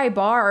a high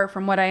bar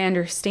from what I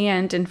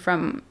understand, and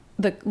from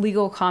the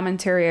legal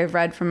commentary I've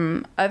read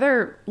from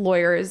other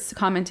lawyers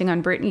commenting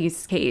on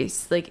Britney's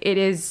case. Like, it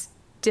is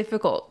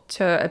difficult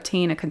to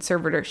obtain a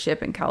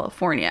conservatorship in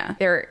California.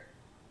 There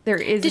there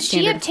is Did a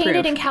standard she obtain of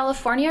it proof. in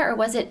California, or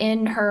was it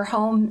in her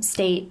home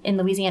state in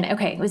Louisiana?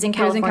 Okay, it was in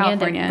California,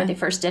 where they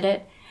first did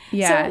it.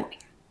 Yeah. So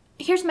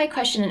here's my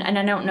question, and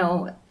I don't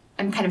know,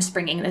 I'm kind of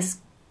springing this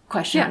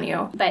question on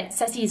you, but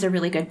Ceci's a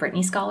really good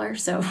Britney scholar,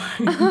 so.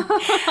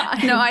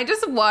 No, I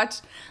just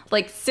watched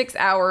like 6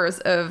 hours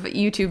of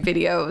YouTube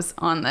videos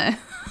on the.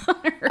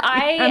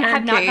 I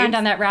have not gone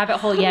down that rabbit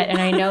hole yet, and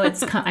I know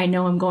I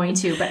know I'm going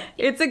to, but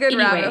it's a good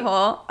rabbit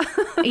hole.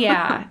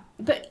 Yeah,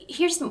 but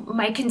here's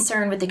my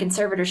concern with the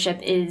conservatorship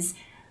is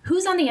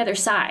who's on the other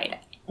side.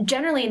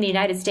 Generally, in the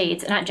United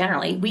States, not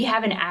generally, we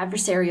have an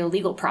adversarial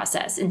legal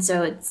process, and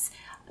so it's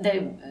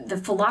the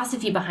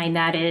philosophy behind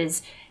that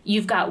is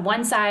you've got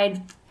one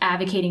side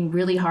advocating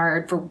really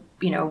hard for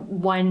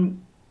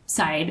one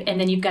side, and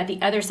then you've got the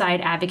other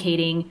side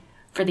advocating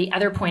for the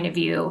other point of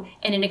view.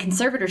 And in a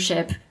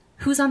conservatorship,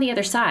 who's on the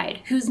other side?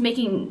 Who's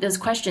making those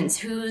questions?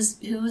 Who's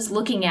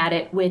looking at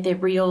it with a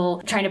real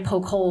trying to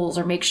poke holes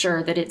or make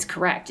sure that it's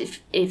correct?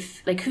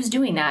 If like, who's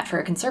doing that for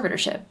a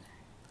conservatorship?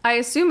 I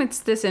assume it's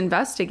this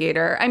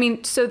investigator. I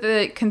mean, so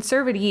the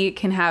conservatee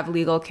can have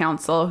legal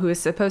counsel who is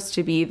supposed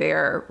to be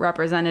their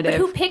representative. But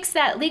who picks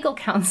that legal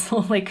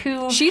counsel? Like,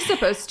 who? She's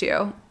supposed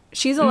to.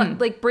 She's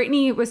like,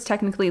 Britney was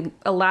technically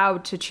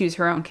allowed to choose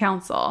her own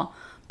counsel.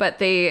 But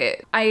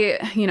I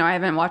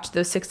haven't watched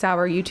those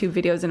 6-hour YouTube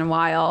videos in a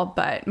while,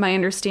 but my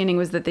understanding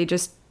was that they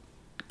just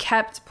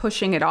kept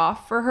pushing it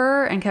off for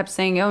her and kept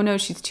saying, oh no,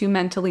 she's too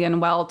mentally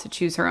unwell to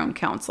choose her own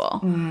counsel.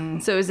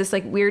 So it was this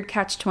like weird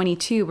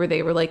catch-22 where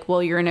they were like,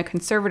 well, you're in a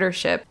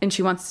conservatorship and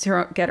she wants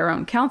to get her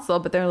own counsel,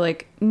 but they're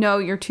like, no,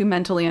 you're too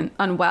mentally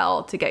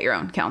unwell to get your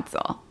own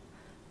counsel.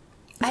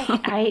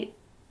 I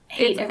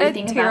hate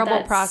everything about terrible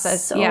that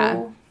process.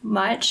 so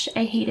much.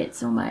 I hate it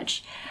so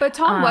much. But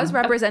Tom was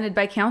represented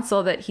by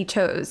counsel that he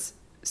chose.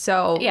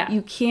 So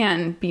you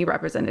can be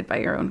represented by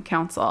your own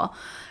counsel.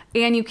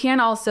 And you can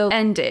also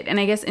end it. And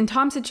I guess in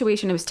Tom's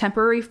situation, it was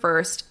temporary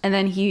first. And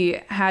then he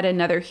had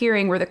another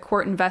hearing where the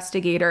court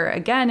investigator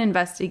again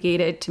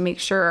investigated to make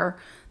sure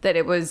that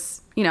it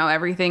was,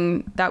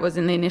 everything that was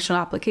in the initial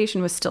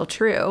application was still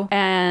true.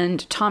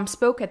 And Tom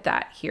spoke at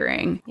that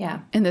hearing. Yeah.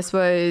 And this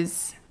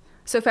was...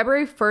 So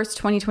February 1st,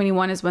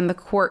 2021 is when the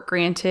court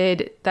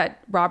granted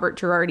that Robert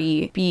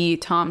Girardi be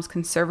Tom's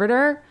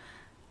conservator.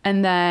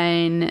 And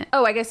then,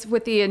 I guess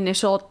with the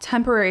initial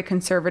temporary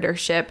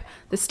conservatorship,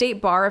 the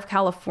State Bar of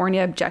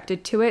California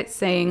objected to it,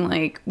 saying,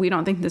 like, we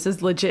don't think this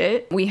is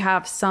legit. We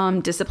have some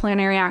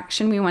disciplinary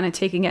action we want to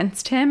take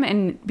against him.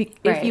 And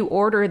if you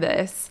order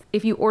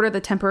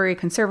the temporary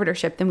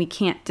conservatorship, then we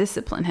can't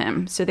discipline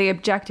him. So they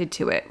objected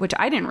to it, which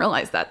I didn't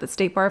realize that. The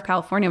State Bar of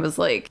California was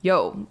like,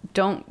 yo,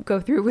 don't go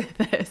through with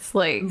this.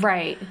 Like,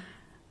 right.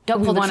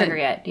 Don't pull the trigger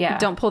yet. Yeah.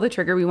 Don't pull the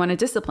trigger. We want to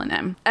discipline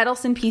him.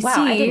 Edelson PC.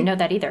 Wow, I didn't know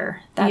that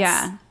either.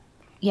 Yeah.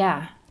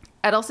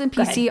 Edelson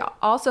PC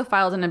also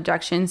filed an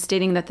objection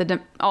stating that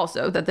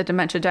the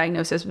dementia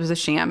diagnosis was a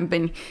sham,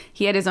 but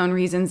he had his own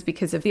reasons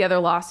because of the other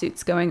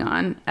lawsuits going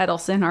on.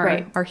 Edelson,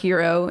 our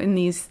hero in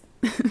these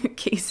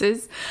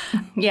cases.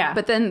 Yeah.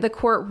 But then the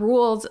court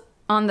ruled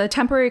on the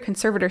temporary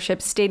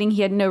conservatorship, stating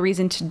he had no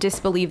reason to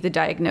disbelieve the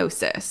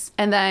diagnosis.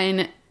 And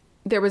then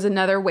there was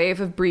another wave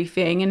of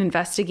briefing and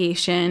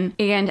investigation,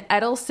 and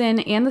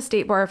Edelson and the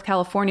State Bar of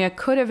California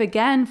could have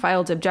again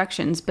filed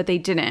objections, but they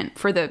didn't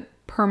for the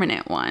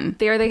permanent one.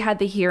 There they had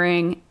the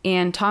hearing,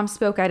 and Tom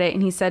spoke at it,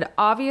 and he said,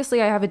 obviously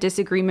I have a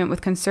disagreement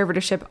with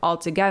conservatorship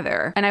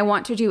altogether, and I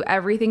want to do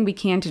everything we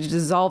can to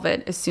dissolve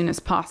it as soon as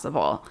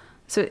possible.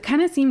 So it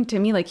kind of seemed to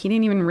me like he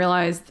didn't even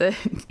realize that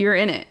you're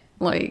in it.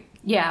 Like,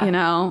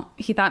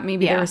 he thought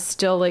maybe there was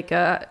still like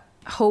a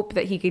hope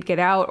that he could get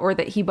out, or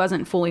that he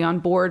wasn't fully on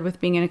board with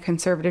being in a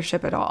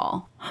conservatorship at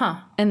all.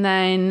 And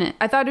then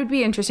I thought it would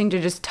be interesting to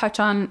just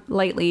touch on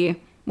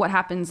lightly what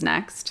happens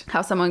next,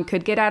 how someone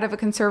could get out of a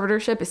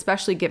conservatorship,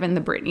 especially given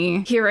the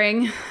Britney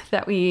hearing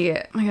that we,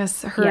 I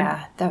guess, heard.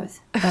 Yeah, that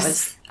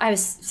was I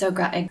was so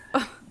glad.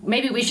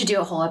 Maybe we should do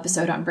a whole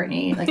episode on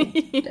Britney, like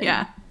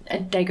a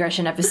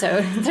digression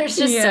episode. There's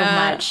just so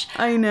much.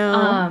 I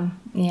know.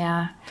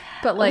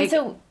 But like,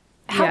 so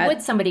how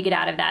would somebody get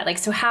out of that? Like,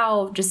 so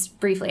how, just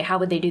briefly, how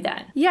would they do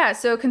that? Yeah,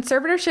 so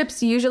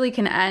conservatorships usually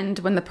can end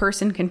when the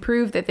person can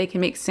prove that they can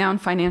make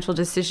sound financial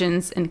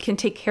decisions and can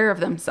take care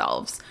of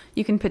themselves.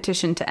 You can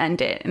petition to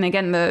end it. And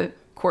again, the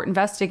court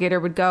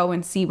investigator would go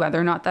and see whether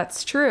or not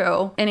that's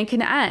true, and it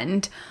can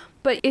end.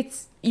 But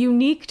it's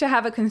unique to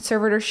have a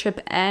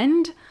conservatorship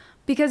end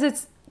because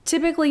it's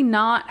typically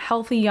not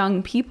healthy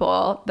young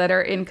people that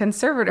are in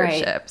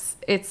conservatorships. Right.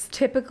 It's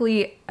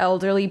typically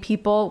elderly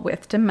people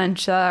with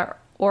dementia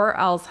or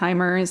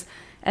Alzheimer's,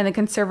 and the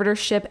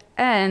conservatorship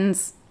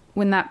ends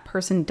when that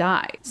person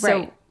dies.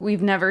 So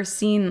we've never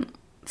seen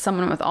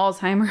someone with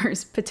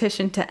Alzheimer's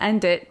petition to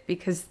end it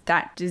because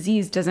that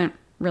disease doesn't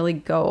really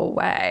go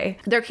away.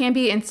 There can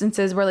be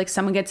instances where like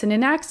someone gets in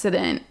an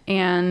accident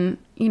and,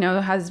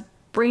 has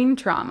brain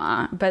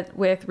trauma, but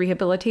with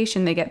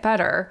rehabilitation, they get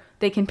better.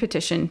 They can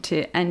petition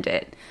to end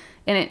it.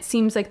 And it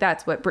seems like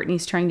that's what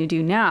Britney's trying to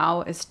do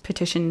now, is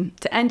petition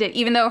to end it,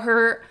 even though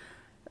her...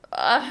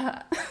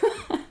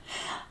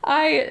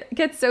 I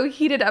get so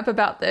heated up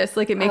about this.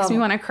 Like, it makes me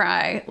want to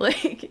cry.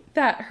 Like,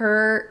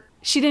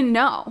 she didn't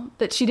know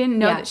that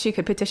she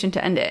could petition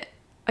to end it.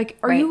 Like,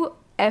 are you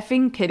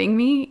effing kidding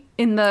me?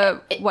 In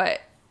the,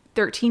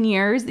 13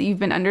 years that you've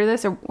been under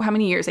this, or how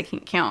many years? I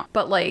can't count.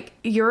 But like,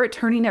 your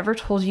attorney never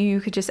told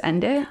you could just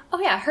end it? Oh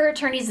yeah, her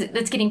attorney's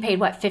that's getting paid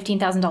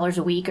 $15,000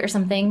 a week or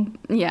something.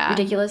 Yeah,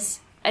 ridiculous.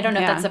 I don't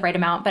know if that's the right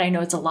amount, but I know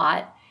it's a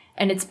lot,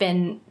 and it's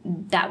been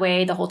that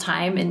way the whole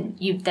time. And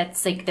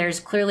that's like, there's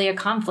clearly a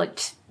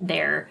conflict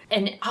there.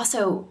 And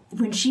also,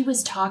 when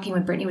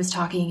Brittany was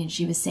talking, and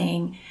she was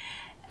saying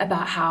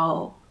about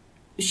how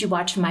she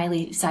watched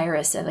Miley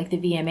Cyrus at like the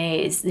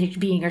VMAs, like,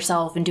 being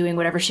herself and doing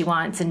whatever she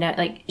wants, and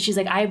like, she's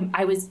like,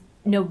 I was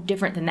no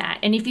different than that.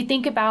 And if you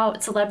think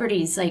about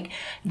celebrities like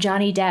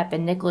Johnny Depp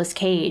and Nicolas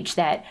Cage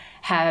that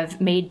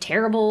have made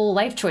terrible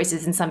life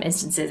choices in some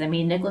instances. I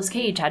mean, Nicolas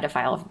Cage had to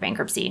file for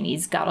bankruptcy, and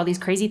he's got all these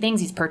crazy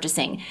things he's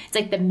purchasing. It's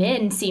like the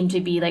men seem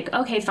to be like,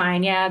 okay,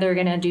 fine, yeah, they're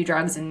gonna do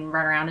drugs and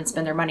run around and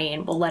spend their money,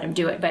 and we'll let them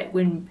do it. But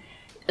when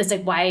it's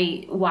like,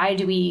 why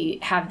do we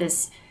have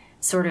this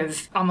sort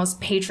of almost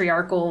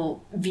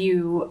patriarchal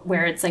view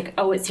where it's like,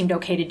 oh, it seemed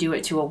okay to do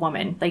it to a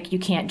woman. Like, you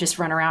can't just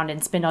run around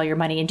and spend all your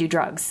money and do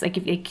drugs. Like,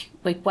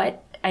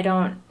 what?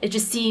 It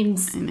just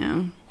seems. I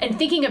know. And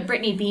thinking of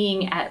Brittany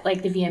being at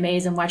like the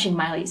VMAs and watching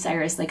Miley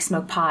Cyrus like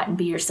smoke pot and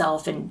be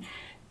herself and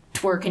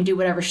twerk and do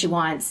whatever she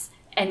wants.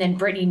 And then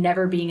Brittany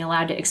never being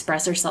allowed to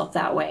express herself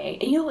that way.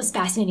 And you know what was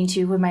fascinating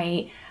too? When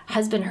my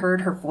husband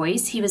heard her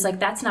voice, he was like,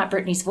 that's not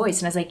Brittany's voice.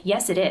 And I was like,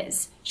 yes, it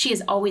is. She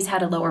has always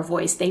had a lower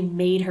voice. They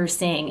made her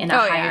sing in a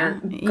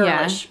higher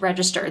girlish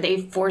register.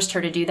 They forced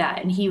her to do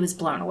that. And he was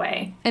blown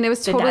away. And it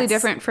was totally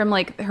different from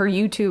like her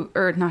Instagram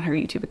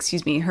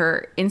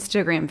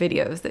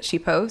videos that she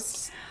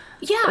posts.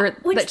 Yeah.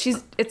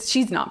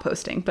 She's not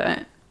posting,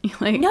 but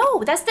like,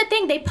 no, that's the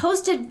thing. They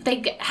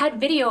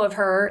had video of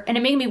her, and it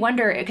made me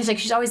wonder, because like,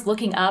 she's always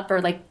looking up, or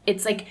like,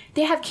 it's like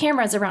they have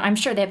cameras around. I'm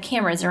sure they have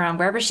cameras around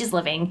wherever she's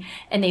living,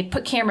 and they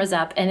put cameras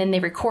up, and then they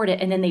record it,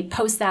 and then they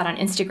post that on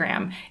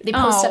Instagram. They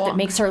post stuff that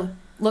makes her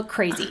look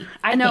crazy.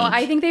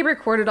 I think they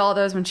recorded all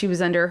those when she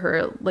was under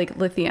her like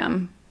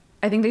lithium.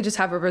 I think they just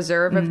have a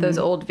reserve of those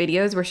old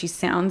videos where she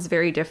sounds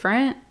very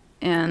different,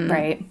 and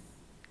right.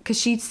 Because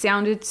she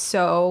sounded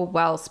so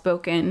well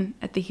spoken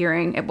at the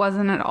hearing. It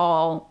wasn't at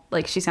all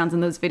like she sounds in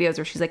those videos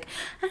where she's like,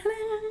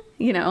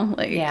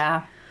 like.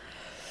 Yeah.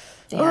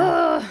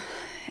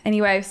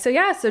 Anyway, so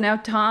now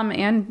Tom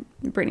and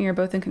Brittany are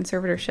both in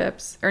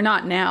conservatorships. Or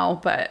not now,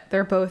 but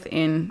they're both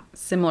in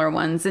similar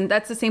ones. And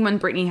that's the same one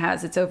Brittany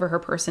has. It's over her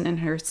person and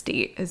her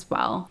state as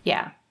well.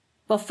 Yeah.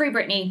 Well, free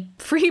Brittany.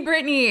 Free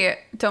Brittany.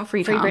 Don't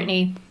free Tom. Free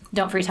Brittany.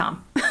 Don't free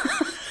Tom.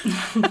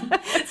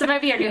 So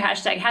might be our new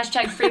hashtag.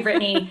 Hashtag free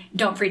Brittany,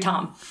 don't free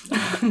Tom.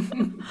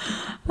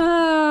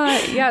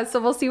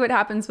 So we'll see what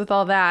happens with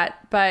all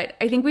that. But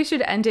I think we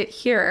should end it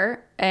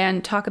here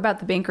and talk about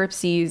the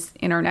bankruptcies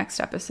in our next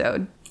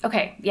episode.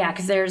 Okay. Yeah,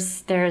 because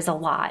there's a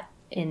lot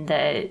in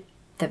the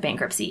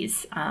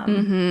bankruptcies.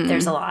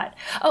 There's a lot.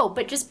 Oh,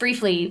 but just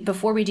briefly,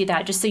 before we do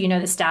that, just so you know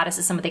the status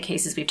of some of the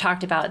cases we've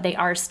talked about, they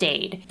are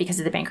stayed because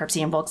of the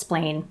bankruptcy, and we'll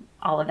explain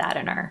all of that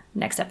in our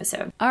next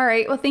episode. All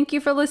right. Well, thank you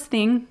for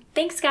listening.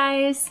 Thanks,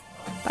 guys.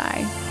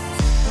 Bye.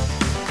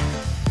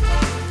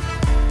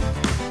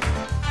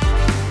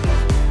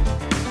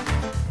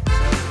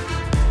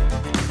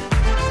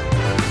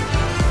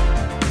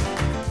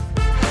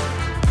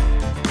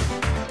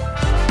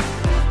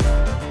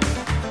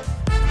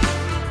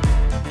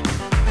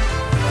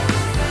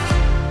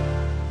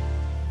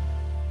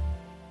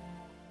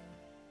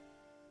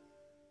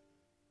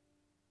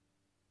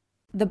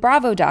 The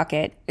Bravo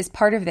Docket is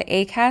part of the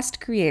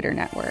Acast Creator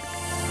Network.